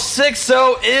 Oh,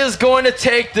 Xixo is going to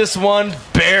take this one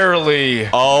barely.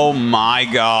 Oh my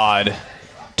God.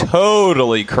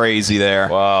 Totally crazy there.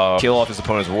 Wow. Kill off his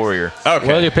opponent's warrior. Okay.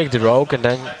 Well, you pick the rogue, and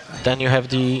then you have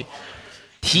the.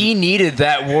 He needed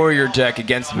that warrior deck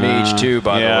against Mage too,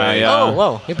 by the way. Yeah. Oh,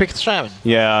 well, you picked Shaman.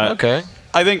 Yeah. Okay.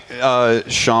 I think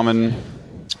Shaman.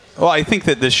 Well, I think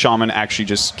that this Shaman actually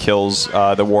just kills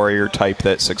the warrior type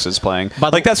that Xixo is playing.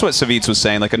 But like that's what Savjz was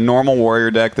saying. Like a normal warrior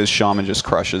deck, this Shaman just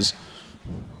crushes.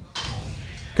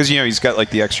 Because he's got like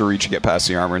the extra reach to get past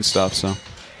the armor and stuff. So.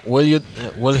 Will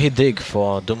he dig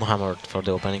for Doomhammer for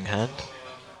the opening hand?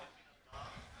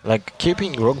 Like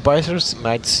keeping Rogue Biters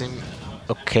might seem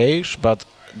okay, but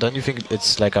don't you think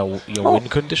it's like your win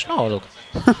condition? Oh look.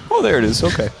 Oh, there it is.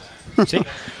 Okay. See?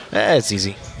 It's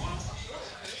easy.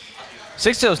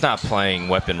 Xixo's not playing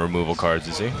weapon removal cards,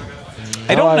 is he?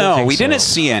 I don't know. think We so. didn't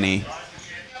see any.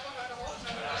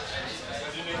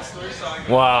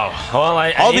 Wow.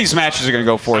 Well, All these matches are going to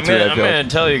go 4-3. I'm going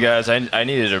to tell you guys, I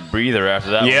needed a breather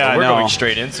after that. Yeah, one. We're I know. going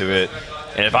straight into it.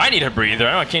 And if I need a breather,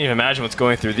 I can't even imagine what's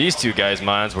going through these 2 guys'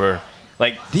 minds where,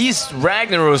 like, these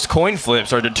Ragnaros coin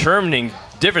flips are determining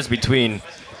difference between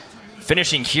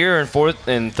finishing here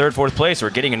in third, fourth place or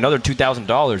getting another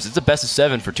 $2,000. It's a best of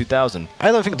 7 for 2,000.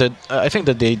 I don't think that. I think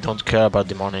that they don't care about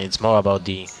the money. It's more about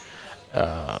the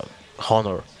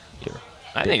honor here.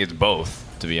 I think it's both,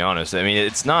 to be honest. I mean,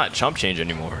 it's not chump change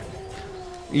anymore.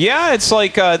 Yeah, it's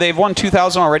like they've won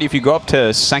 2,000 already. If you go up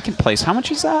to second place, how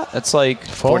much is that? That's like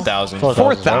 4,000.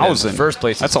 4,000. First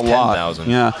place is That's a lot. 10,000.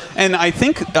 Yeah, and I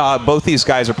think both these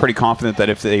guys are pretty confident that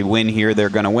if they win here, they're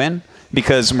going to win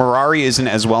because Mirari isn't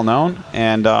as well known,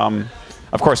 and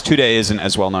of course Tude isn't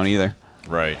as well known either.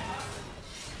 Right.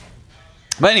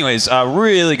 But anyways,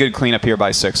 really good cleanup here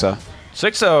by Xixo.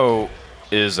 Xixo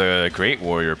is a great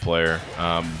warrior player.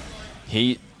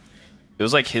 It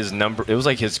was like his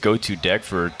go-to deck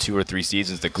for 2 or 3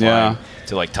 seasons to climb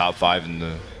to like top 5 in the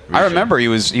region. I remember he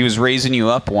was raising you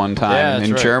up one time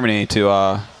in Germany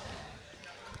to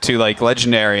like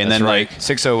legendary, and then like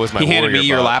Xixo was my he handed me warrior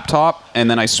your bot. laptop, and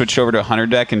then I switched over to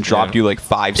 100 deck and dropped you like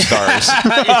 5 stars.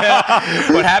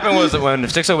 What happened was that when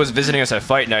Xixo was visiting us at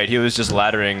Fight Night, he was just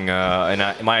laddering,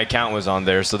 and my account was on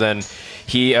there. So then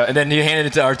he handed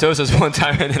it to Artosis one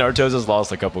time, and then Artosis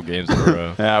lost a couple games in a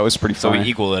row. Yeah, it was pretty funny. So we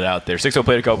equaled it out there. Xixo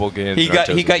played a couple games. He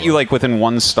got you like within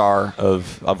 1 star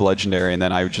of legendary, and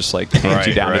then I would just like hand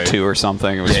you down to 2 or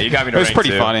something. It was, you got me to It was rank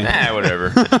pretty 2. funny. Whatever.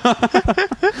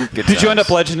 Did you end up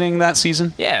legending that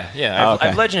season? Yeah. Oh, okay.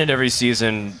 I've legended every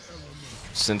season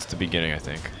since the beginning, I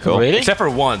think. Cool. Really? Except for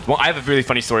one. Well, I have a really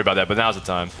funny story about that, but now's the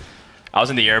time. I was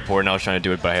in the airport and I was trying to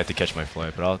do it, but I had to catch my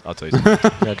flight. But I'll tell you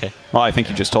something. Okay. Well, I think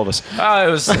you just told us. It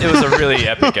was a really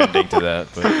epic ending to that,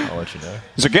 but I'll let you know.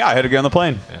 He's like, yeah, I had to get on the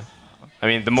plane. Yeah. I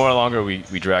mean, the more longer we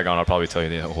drag on, I'll probably tell you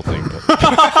the whole thing.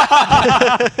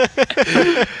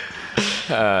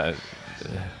 But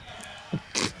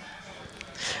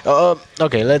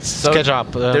Okay, let's catch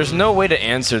up. There's no way to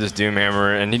answer this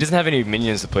Doomhammer, and he doesn't have any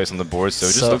minions to place on the board, so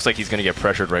it just looks like he's going to get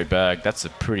pressured right back. That's a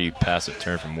pretty passive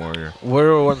turn from Warrior.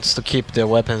 Warrior wants to keep the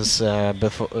weapons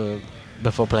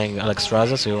before playing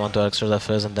Alexstrasza, so you want to Alexstrasza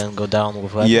first and then go down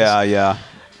with weapons. Yeah.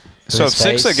 So if his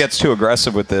face. Xixo gets too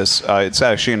aggressive with this, it's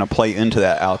actually going to play into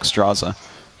that Alexstrasza.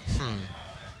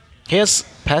 He has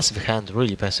passive hand,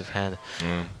 really passive hand.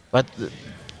 But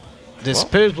the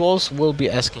Spirit Walls will be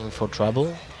asking for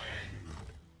trouble.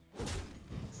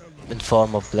 In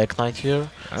form of Black Knight here.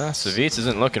 Savjz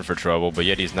isn't looking for trouble, but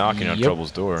yet he's knocking on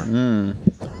trouble's door.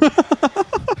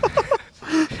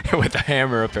 With a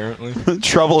hammer, apparently.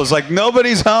 Trouble is like,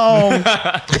 nobody's home.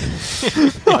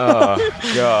 Oh,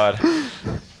 God.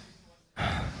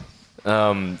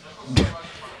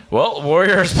 Well,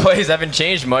 Warrior's plays haven't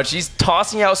changed much. He's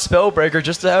tossing out Spellbreaker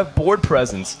just to have board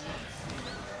presence.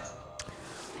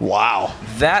 Wow.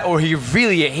 That, or he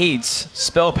really hates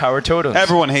Spell Power Totems.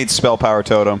 Everyone hates Spell Power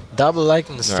Totem. Double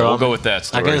Lightning Storm. All right, we'll go with that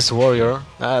story. Against Warrior.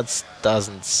 That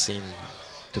doesn't seem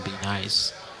to be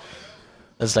nice.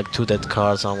 It's like 2 dead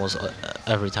cards almost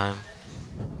every time.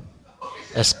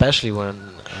 Especially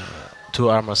when 2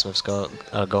 Armor Smiths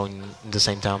are going at the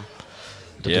same time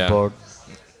to the board.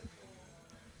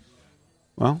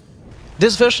 Well,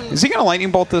 this version... Is he going to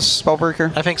Lightning Bolt this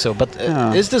Spellbreaker? I think so, but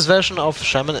is this version of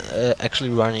Shaman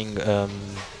actually running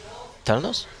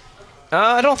Theranos?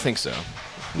 I don't think so.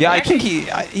 Yeah, actually,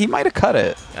 I think he might have cut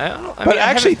it. But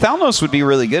actually, Theranos would be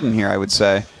really good in here, I would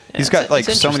say. He's got like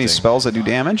so many spells that do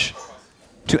damage.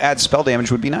 To add spell damage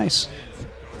would be nice.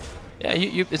 Yeah,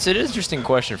 it's an interesting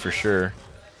question for sure.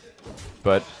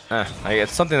 But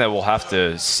it's something that we'll have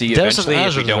to see eventually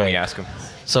if we don't ask him.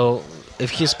 So if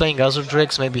he's playing Azure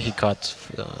Drakes, maybe he cut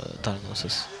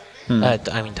Theranos.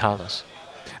 I mean Theranos.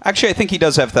 Actually, I think he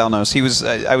does have Theranos. He was.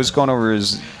 I was going over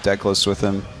his deck list with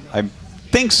him. I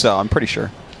think so. I'm pretty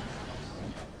sure.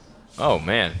 Oh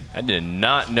man, I did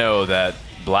not know that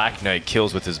Black Knight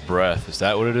kills with his breath. Is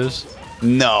that what it is?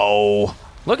 No.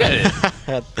 Look at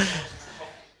it.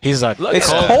 He's like, it's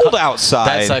cold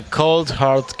outside. That's a cold,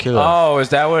 hard killer. Oh, is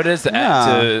that what it is?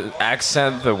 To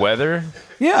accent the weather?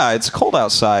 Yeah, it's cold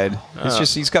outside. It's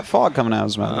just he's got fog coming out of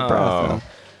his breath.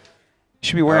 He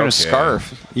should be wearing a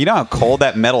scarf. You know how cold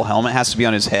that metal helmet has to be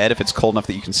on his head if it's cold enough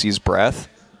that you can see his breath?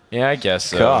 Yeah, I guess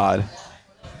so. God.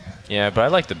 Yeah, but I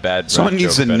like the bad. Someone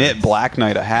needs to knit Black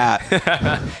Knight a hat.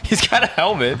 He's got a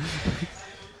helmet.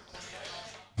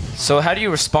 So how do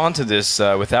you respond to this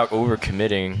without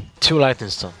overcommitting? 2 Lightning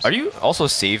Storms. Are you also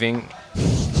saving?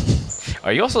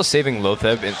 Are you also saving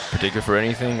Lotheb in particular for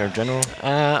anything or general?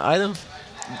 I don't.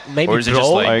 Maybe or is it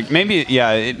just like maybe?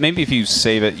 Yeah, maybe if you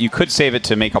save it, you could save it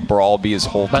to make a brawl be his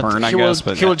whole turn. I guess,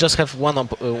 but he will just have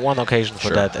one occasion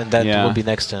for that, and that will be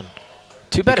next turn.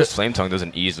 Too bad his Flame Tongue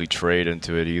doesn't easily trade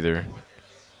into it either.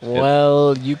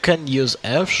 Well, you can use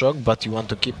Earthshock, but you want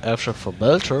to keep Earthshock for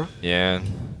Belcher. Yeah.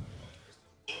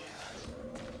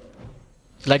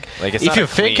 Like it's if you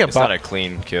think about, it's not a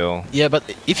clean kill. Yeah, but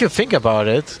if you think about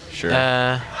it, sure.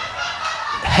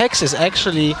 Hex is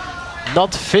actually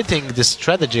not fitting the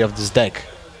strategy of this deck.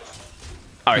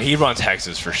 All right, he runs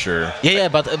hexes for sure. Yeah,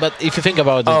 but if you think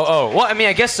about it, Well, I mean,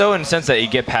 I guess so in the sense that you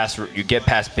get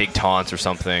past big taunts or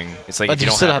something. It's like but if you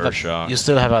don't still have have Earth Shock. you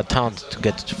still have a taunt to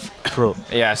get through.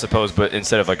 Yeah, I suppose, but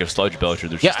instead of like a sludge belcher,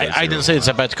 there's Yeah, just I didn't say it's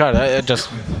a bad card. I just,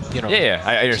 you know. Yeah,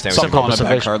 I understand. Some What calling you're it a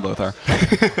bad observation.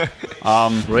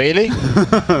 card, Lothar. Really?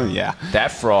 Yeah.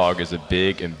 That frog is a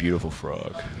big and beautiful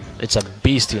frog. It's a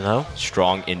beast, you know.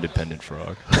 Strong, independent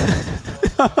frog.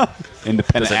 Independent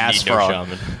Doesn't ass need no frog.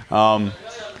 shaman.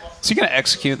 Is he gonna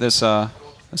execute this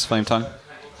this flame tongue?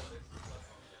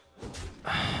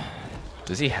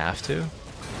 Does he have to?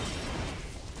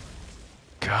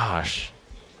 Gosh.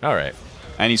 All right.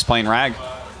 And he's playing Rag.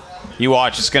 You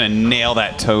watch, it's gonna nail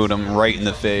that totem right in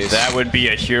the face. That would be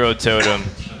a hero totem.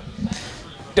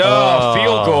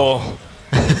 Field goal.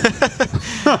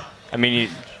 I mean,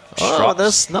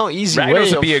 there's no easy way.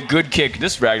 Ragnos would be a good kick.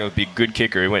 This Ragnos would be a good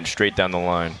kicker. He went straight down the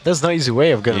line. There's no easy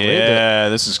way of getting rid of it. Yeah,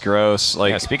 this is gross.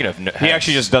 Like, Yeah, speaking of, he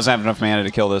actually just doesn't have enough mana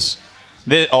to kill this.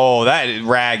 That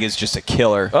Rag is just a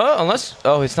killer.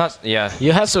 It's not. Yeah.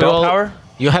 You have to Spell roll. power.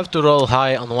 You have to roll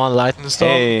high on one lightning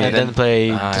storm, and then play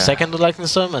the second lightning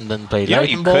storm, and then play You know what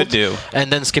lightning you bolt, could do?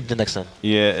 and then skip the next one.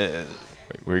 Yeah.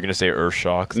 Were you gonna say Earth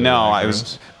Shock? No, I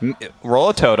was roll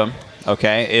a totem.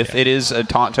 Okay, if it is a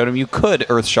taunt totem, you could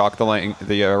Earth Shock the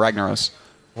Ragnaros.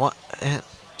 What?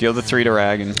 Deal the 3 to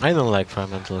Rag, and I don't like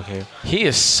Fragmental here. He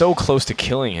is so close to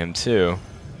killing him too.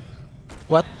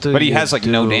 What do but he you has like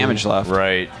do? no damage left.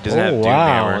 Right. Doesn't have Oh Doom wow,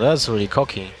 Hammer. that's really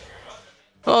cocky.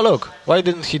 Oh look, why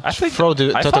didn't he throw the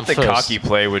I totem thought the first? cocky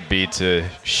play would be to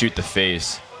shoot the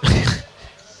face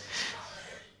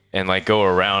and like go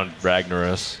around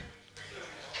Ragnaros.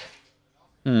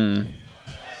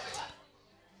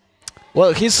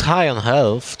 Well, he's high on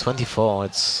health, 24.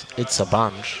 It's a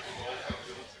bunch.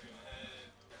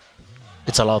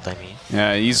 It's a lot, I mean.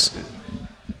 Yeah, he's...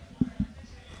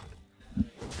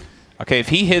 Okay, if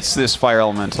he hits this Fire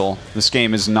Elemental, this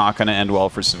game is not going to end well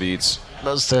for Savjz.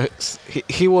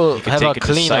 He will have Take a a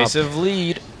clean up. decisive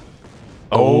lead.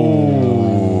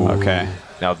 Oh. Okay.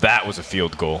 Now that was a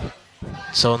field goal.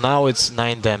 So now it's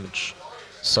 9 damage.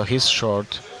 So he's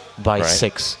short by Right.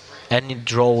 6. Any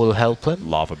draw will help him.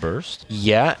 Lava burst.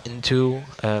 Yeah, into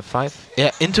 5.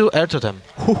 Yeah, into Air Totem.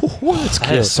 Let's That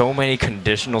kill. has so many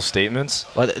conditional statements.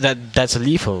 Well, that's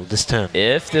lethal this turn.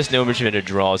 If this no Magenta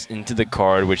draws into the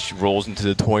card, which rolls into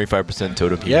the 25%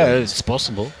 totem. Yeah, it's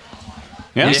possible.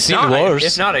 Yeah. We've If seen not, worse.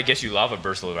 if not, I guess you lava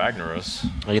burst the Ragnaros.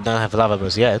 You don't have Lava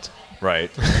Burst yet. Right.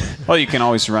 Well, you can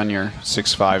always run your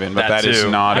 6/5 in, but That that is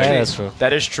too. not... Yeah, a- that's true.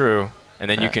 That is true. And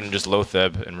then you can just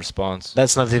Lotheb in response.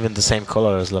 That's not even the same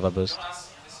color as Lava Burst.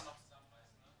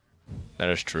 That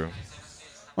is true.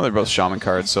 Well, they're both Shaman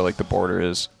cards, so like the border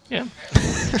is... Yeah.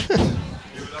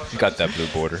 Got that blue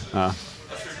border.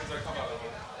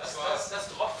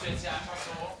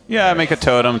 Yeah, make a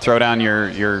totem, throw down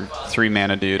your 3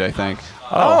 mana dude, I think.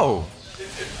 Oh.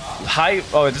 High.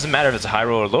 Oh, it doesn't matter if it's a high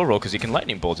roll or low roll because you can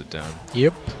lightning bolt it down.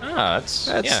 Yep. That's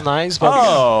That's yeah. nice, but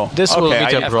Oh, this will okay,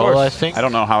 meet I- a of brawl, course. I think. I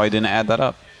don't know how I didn't add that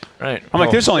up. Right. I'm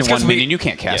like, there's only it's 'cause one minion, you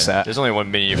can't cast that. There's only one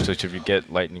minion you switch if you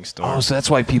get lightning storm. Oh, so that's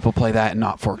why people play that and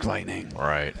not Forked Lightning.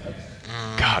 Right.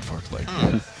 God, forked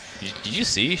lightning. Did you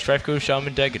see Strifeco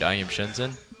Shaman deck at I Am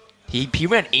Shenzhen? He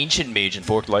ran Ancient Mage and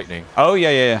Forked Lightning. Oh,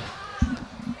 yeah.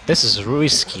 This is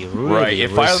risky, really Right.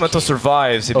 If Fire Elemental risky.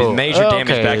 survives, it'd be Oh, major damage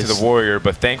okay, back to it's- the warrior,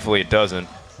 but thankfully it doesn't.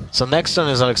 So next turn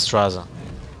is Alexstrasza.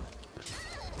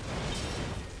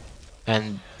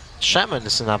 And Shaman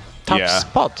is in a tough Yeah.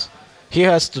 spot. He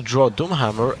has to draw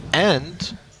Doomhammer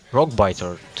and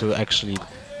Rockbiter to actually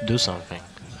do something.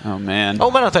 Oh, man. Oh,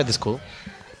 Mana Tide is cool.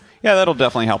 Yeah, that'll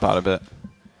definitely help out a bit.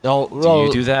 No, Do roll.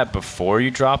 you do that before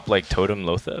you drop like Totem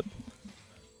Lotheb?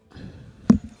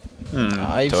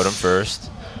 Totem first.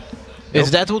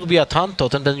 If that would be a Taunt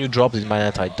Totem, then you drop the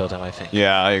Mana Tide Totem, I think.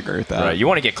 Yeah, I agree with that. Right. You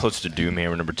want to get closer to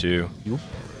Doomhammer number 2. Yup.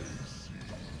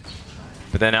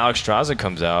 But then Alexstrasza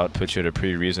comes out, puts you at a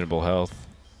pretty reasonable health.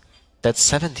 That's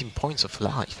 17 points of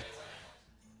life.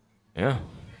 Yeah.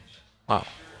 Wow.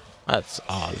 That's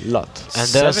a lot. And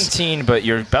there's 17, but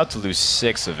you're about to lose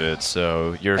 6 of it,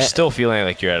 so you're still feeling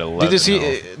like you're at 11. Did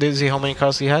you see how many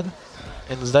cards he had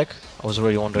in his deck? I was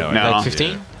really wondering. No. Like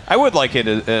 15? I would like it.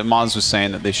 Maz was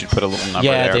saying that they should put a little number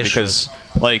Yeah, there they because,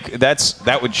 like,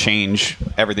 that would change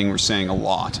everything we're seeing a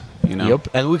lot. You know. Yep.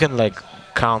 And we can like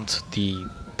count the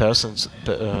person's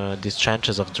these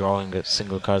chances of drawing a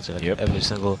single card like Yep. every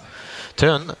single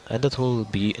turn, and that will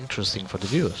be interesting for the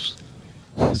viewers.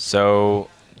 So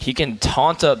he can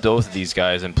taunt up both of these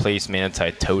guys and place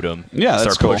Manatite Totem. Yeah, that's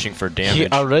start cool. pushing for He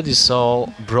damage. already saw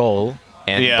Brawl.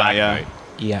 And Yeah, Black yeah. Knight.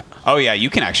 Yeah. Oh yeah, you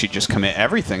can actually just commit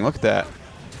everything. Look at that.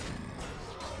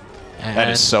 That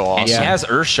is so awesome. And he has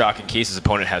Earth Shock in case his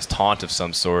opponent has Taunt of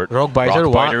some sort. Rock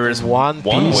Biter, is one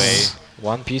way. piece.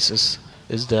 One piece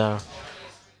is there.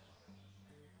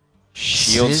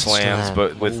 Shield slams, Slam.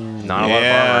 but with not a lot of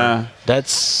armor.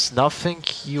 That's nothing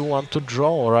you want to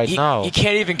draw right now. He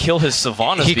can't even kill his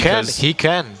Sylvanas He because...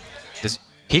 can.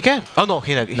 He can. Oh no,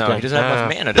 he No, can. he doesn't have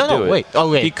enough mana to do it. Wait.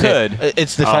 Oh wait. He could.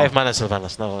 It's the 5 mana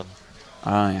Sylvanas. No.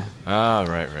 Oh, yeah. Ah,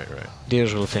 right. The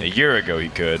usual A thing. year ago he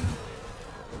could.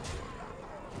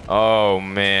 Oh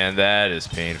man, that is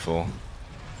painful.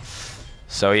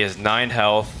 So he has 9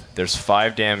 health. There's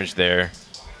 5 damage there.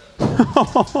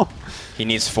 He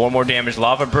needs 4 more damage.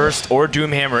 Lava Burst or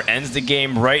Doomhammer ends the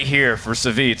game right here for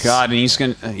Savjz. God, and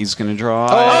he's gonna draw.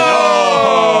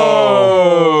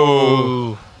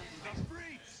 Oh!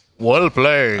 Well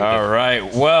played. All right,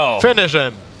 well. Finish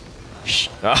him.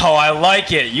 Oh, I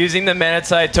like it. Using the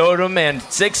Manatide Totem and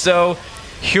Xixo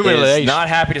Humiliation. is not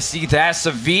happy to see that.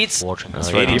 Savjz.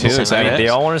 That's right. 82, is that it? They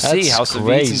all want to see That's how Savjz and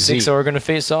crazy. Xixo are going to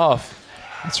face off.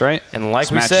 That's right. And like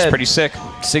This we match said, is pretty sick.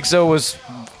 Xixo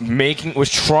was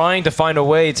trying to find a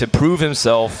way to prove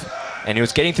himself, and he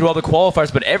was getting through all the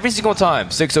qualifiers, but every single time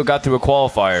Xixo got through a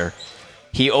qualifier,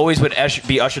 he always would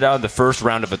be ushered out in the first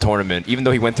round of a tournament, even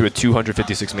though he went through a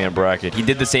 256-man bracket. He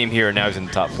did the same here, and now he's in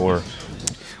the top 4.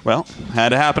 Well, had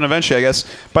to happen eventually, I guess.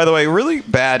 By the way, really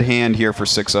bad hand here for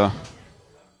Xixo.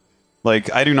 Like,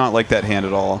 I do not like that hand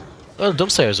at all. Well,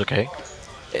 Doomsayer is okay.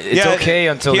 It's okay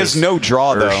until he has no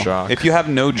draw, though. Earthshock. If you have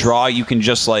no draw, you can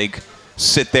just, like,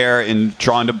 sit there and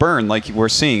draw into burn like we're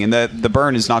seeing. And the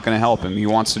burn is not going to help him. He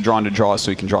wants to draw into draw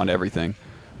so he can draw into everything.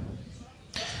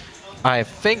 I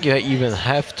think you even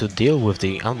have to deal with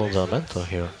the Unbound Elemental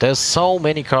here. There's so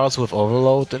many cards with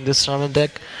Overload in this Shaman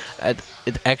deck, and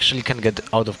it actually can get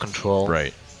out of control.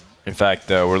 Right. In fact,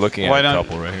 we're looking at a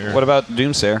couple right here. What about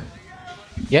Doomsayer?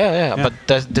 Yeah.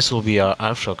 But this will be our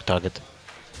Earthshock target.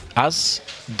 As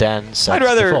then I'd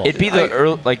rather default. It'd be the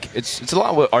early, like it's a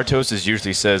lot what Artosis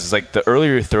usually says. It's like the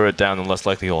earlier you throw it down, the less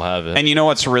likely he'll have it. And you know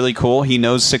what's really cool? He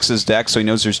knows Six's deck, so he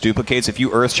knows there's duplicates. If you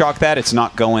Earthshock that, it's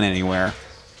not going anywhere.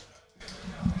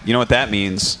 You know what that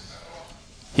means?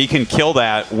 He can kill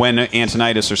that when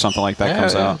Antonitis or something like that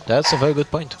comes out. That's a very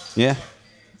good point. Yeah,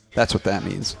 that's what that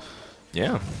means.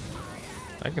 Yeah,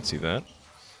 I can see that.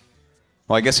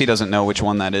 Well, I guess he doesn't know which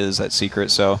one that is, that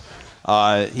secret, so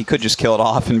he could just kill it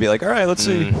off and be like, all right, let's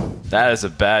see. That is a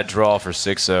bad draw for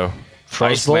Xixo.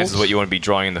 Ice Lance is what you want to be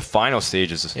drawing in the final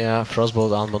stages. Yeah,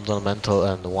 Frostbolt, Unbound Elemental,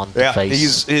 and one to Yeah,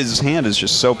 face. his hand is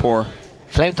just so poor.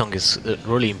 Flame Tongue is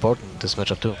really important this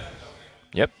matchup too.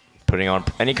 Yep, putting on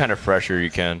any kind of pressure you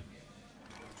can.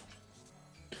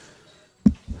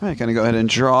 All right, gonna go ahead and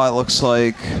draw, it looks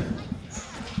like.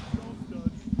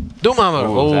 Doomhammer!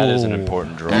 Oh, that is an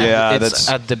important draw. Yeah, it's that's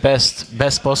at the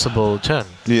best possible turn.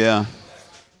 Yeah.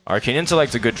 Arcane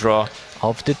Intellect's a good draw.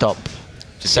 Off the top.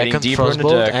 Just getting Second deeper in the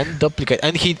Frostbolt deck. and duplicate.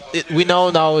 And we know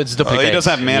now it's duplicate. He doesn't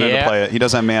have mana to play it. He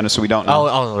doesn't have mana, so we don't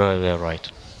know.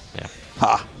 Right. Yeah.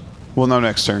 Ha. We'll know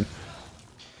next turn.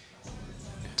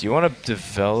 Do you want to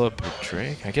develop a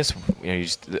Drake? I guess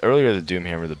the earlier the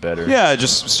Doomhammer, the better. Yeah,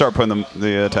 just start putting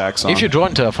the attacks on. If you draw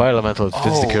into a Fire Elemental, it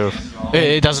fits the curve.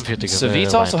 It doesn't fit the curve.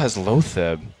 Savjz also has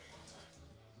Loatheb.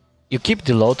 You keep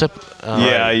the Loatheb.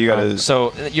 Yeah, you gotta.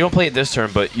 So you don't play it this turn,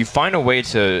 but you find a way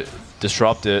to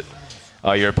disrupt it,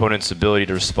 your opponent's ability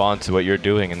to respond to what you're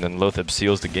doing, and then Loatheb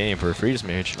seals the game for a Freeze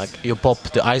Mage. Like you pop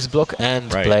the Ice Block and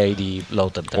play the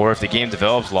Loatheb. Or if the game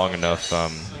develops long enough,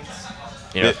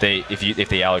 you know, if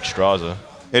they Alex Straza.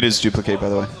 It is duplicate, by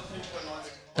the way.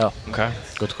 Oh, Okay.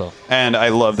 good call. And I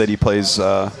love that he plays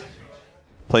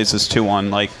this 2-1.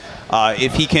 Like,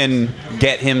 if he can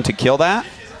get him to kill that,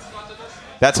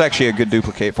 that's actually a good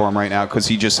duplicate for him right now because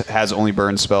he just has only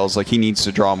burn spells. Like, he needs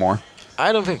to draw more.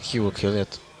 I don't think he will kill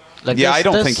it. Like Yeah, I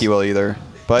don't think he will either.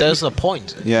 But there's a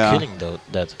point in killing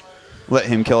that. Let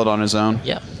him kill it on his own.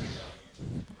 Yeah.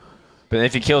 But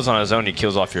if he kills on his own, he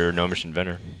kills off your Gnomish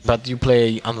Inventor. But you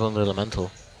play Unbound Elemental.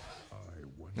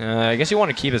 I guess you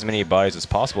want to keep as many buys as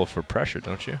possible for pressure,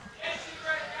 don't you?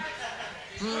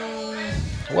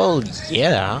 Well,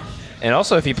 yeah. And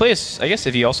also, if he plays, I guess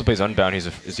if he also plays Unbound,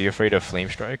 is he afraid of Flame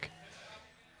Strike?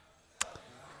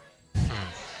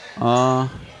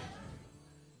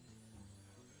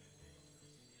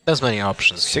 There's many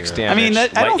options. 6 here. I mean,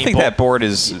 damage. I don't Lightning think Bolt. that board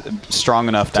is strong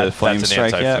enough to Flame that's an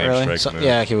Strike yet, anti-Flame really. Strike So, move.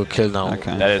 yeah, he will kill now.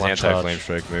 Okay. That is One anti-Flame charge.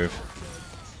 Strike move.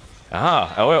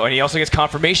 Oh, and he also gets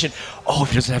confirmation. Oh, if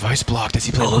he doesn't have Ice Block, does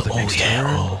he play Loatheb next turn?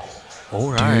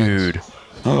 All right. Dude,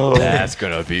 that's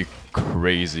gonna be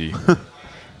crazy. All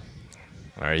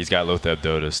right, he's got Loatheb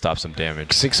though to stop some damage.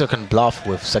 Xixo can bluff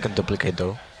with second duplicate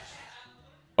though.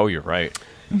 Oh, you're right.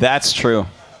 That's true.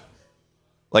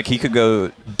 Like he could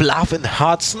go. Bluff in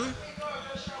Hudson.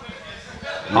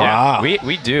 Yeah,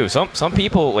 we do. Some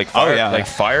people like fire, yeah. like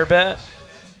fire bet.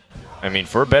 I mean,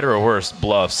 for better or worse,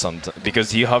 bluffs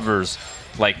because he hovers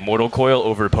like Mortal Coil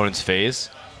over opponent's face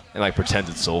and like pretends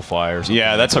it's Soulfire or something.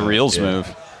 Yeah, that's a reels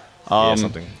move. Yeah,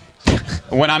 something.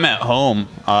 When I'm at home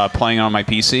playing on my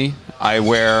PC, I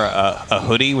wear a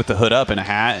hoodie with the hood up and a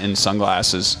hat and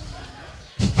sunglasses.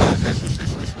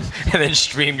 And then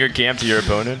stream your camp to your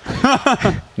opponent.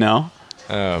 No.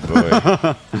 Oh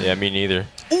boy. Yeah, me neither.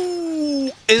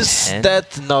 Is 10?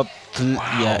 that not?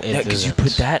 Wow. Yeah, it because you isn't.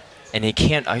 put that and he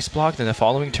can't ice block in the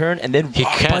following turn, and then He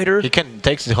Rockbiter. can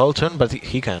take the whole turn, but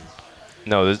he can.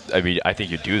 No, I mean, I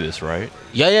think you do this right.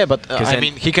 Yeah, but I then-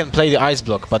 mean, he can play the ice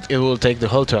block, but it will take the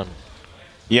whole turn.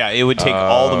 Yeah, it would take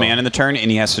all the mana in the turn, and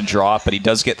he has to draw it, but he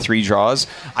does get 3 draws.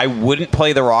 I wouldn't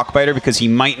play the Rockbiter because he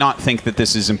might not think that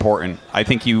this is important. I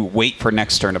think you wait for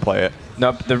next turn to play it.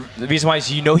 No, the reason why is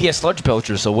he has Sludge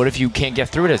Belcher, so what if you can't get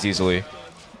through it as easily?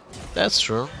 That's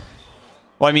true.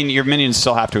 Well, I mean, your minions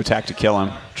still have to attack to kill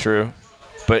him. True.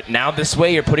 But now this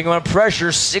way, you're putting him on pressure.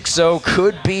 Xixo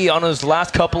could be on his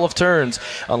last couple of turns,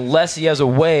 unless he has a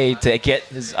way to get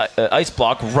his ice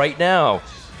block right now.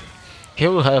 He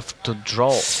will have to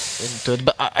draw into it,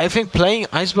 but I think playing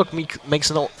ice block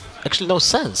makes actually no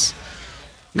sense.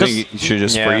 You should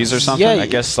just Yeah. freeze or something? Yeah, I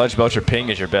guess Sludge Belcher Ping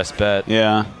is your best bet.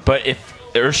 Yeah. But if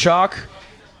Earthshock,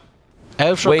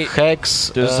 Earthshock, Wait, Hex.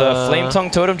 does Flame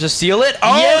Tongue Totem just seal it?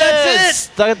 Oh, yes!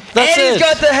 that's it! That's and it! he's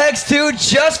got the Hex too,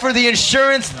 just for the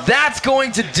insurance. That's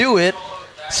going to do it.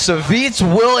 Savjz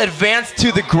will advance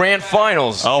to the grand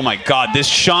finals. Oh my god, this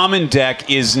Shaman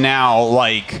deck is now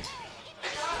like...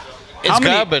 It's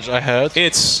garbage, I heard.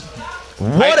 It's...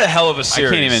 What a hell of a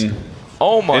series. I can't even...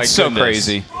 Oh my It's goodness. so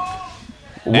crazy.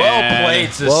 Well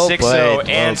played to Well Xixo played,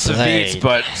 and well Savjz, played.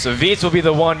 but Savjz will be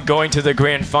the one going to the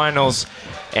grand finals,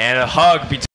 and a hug between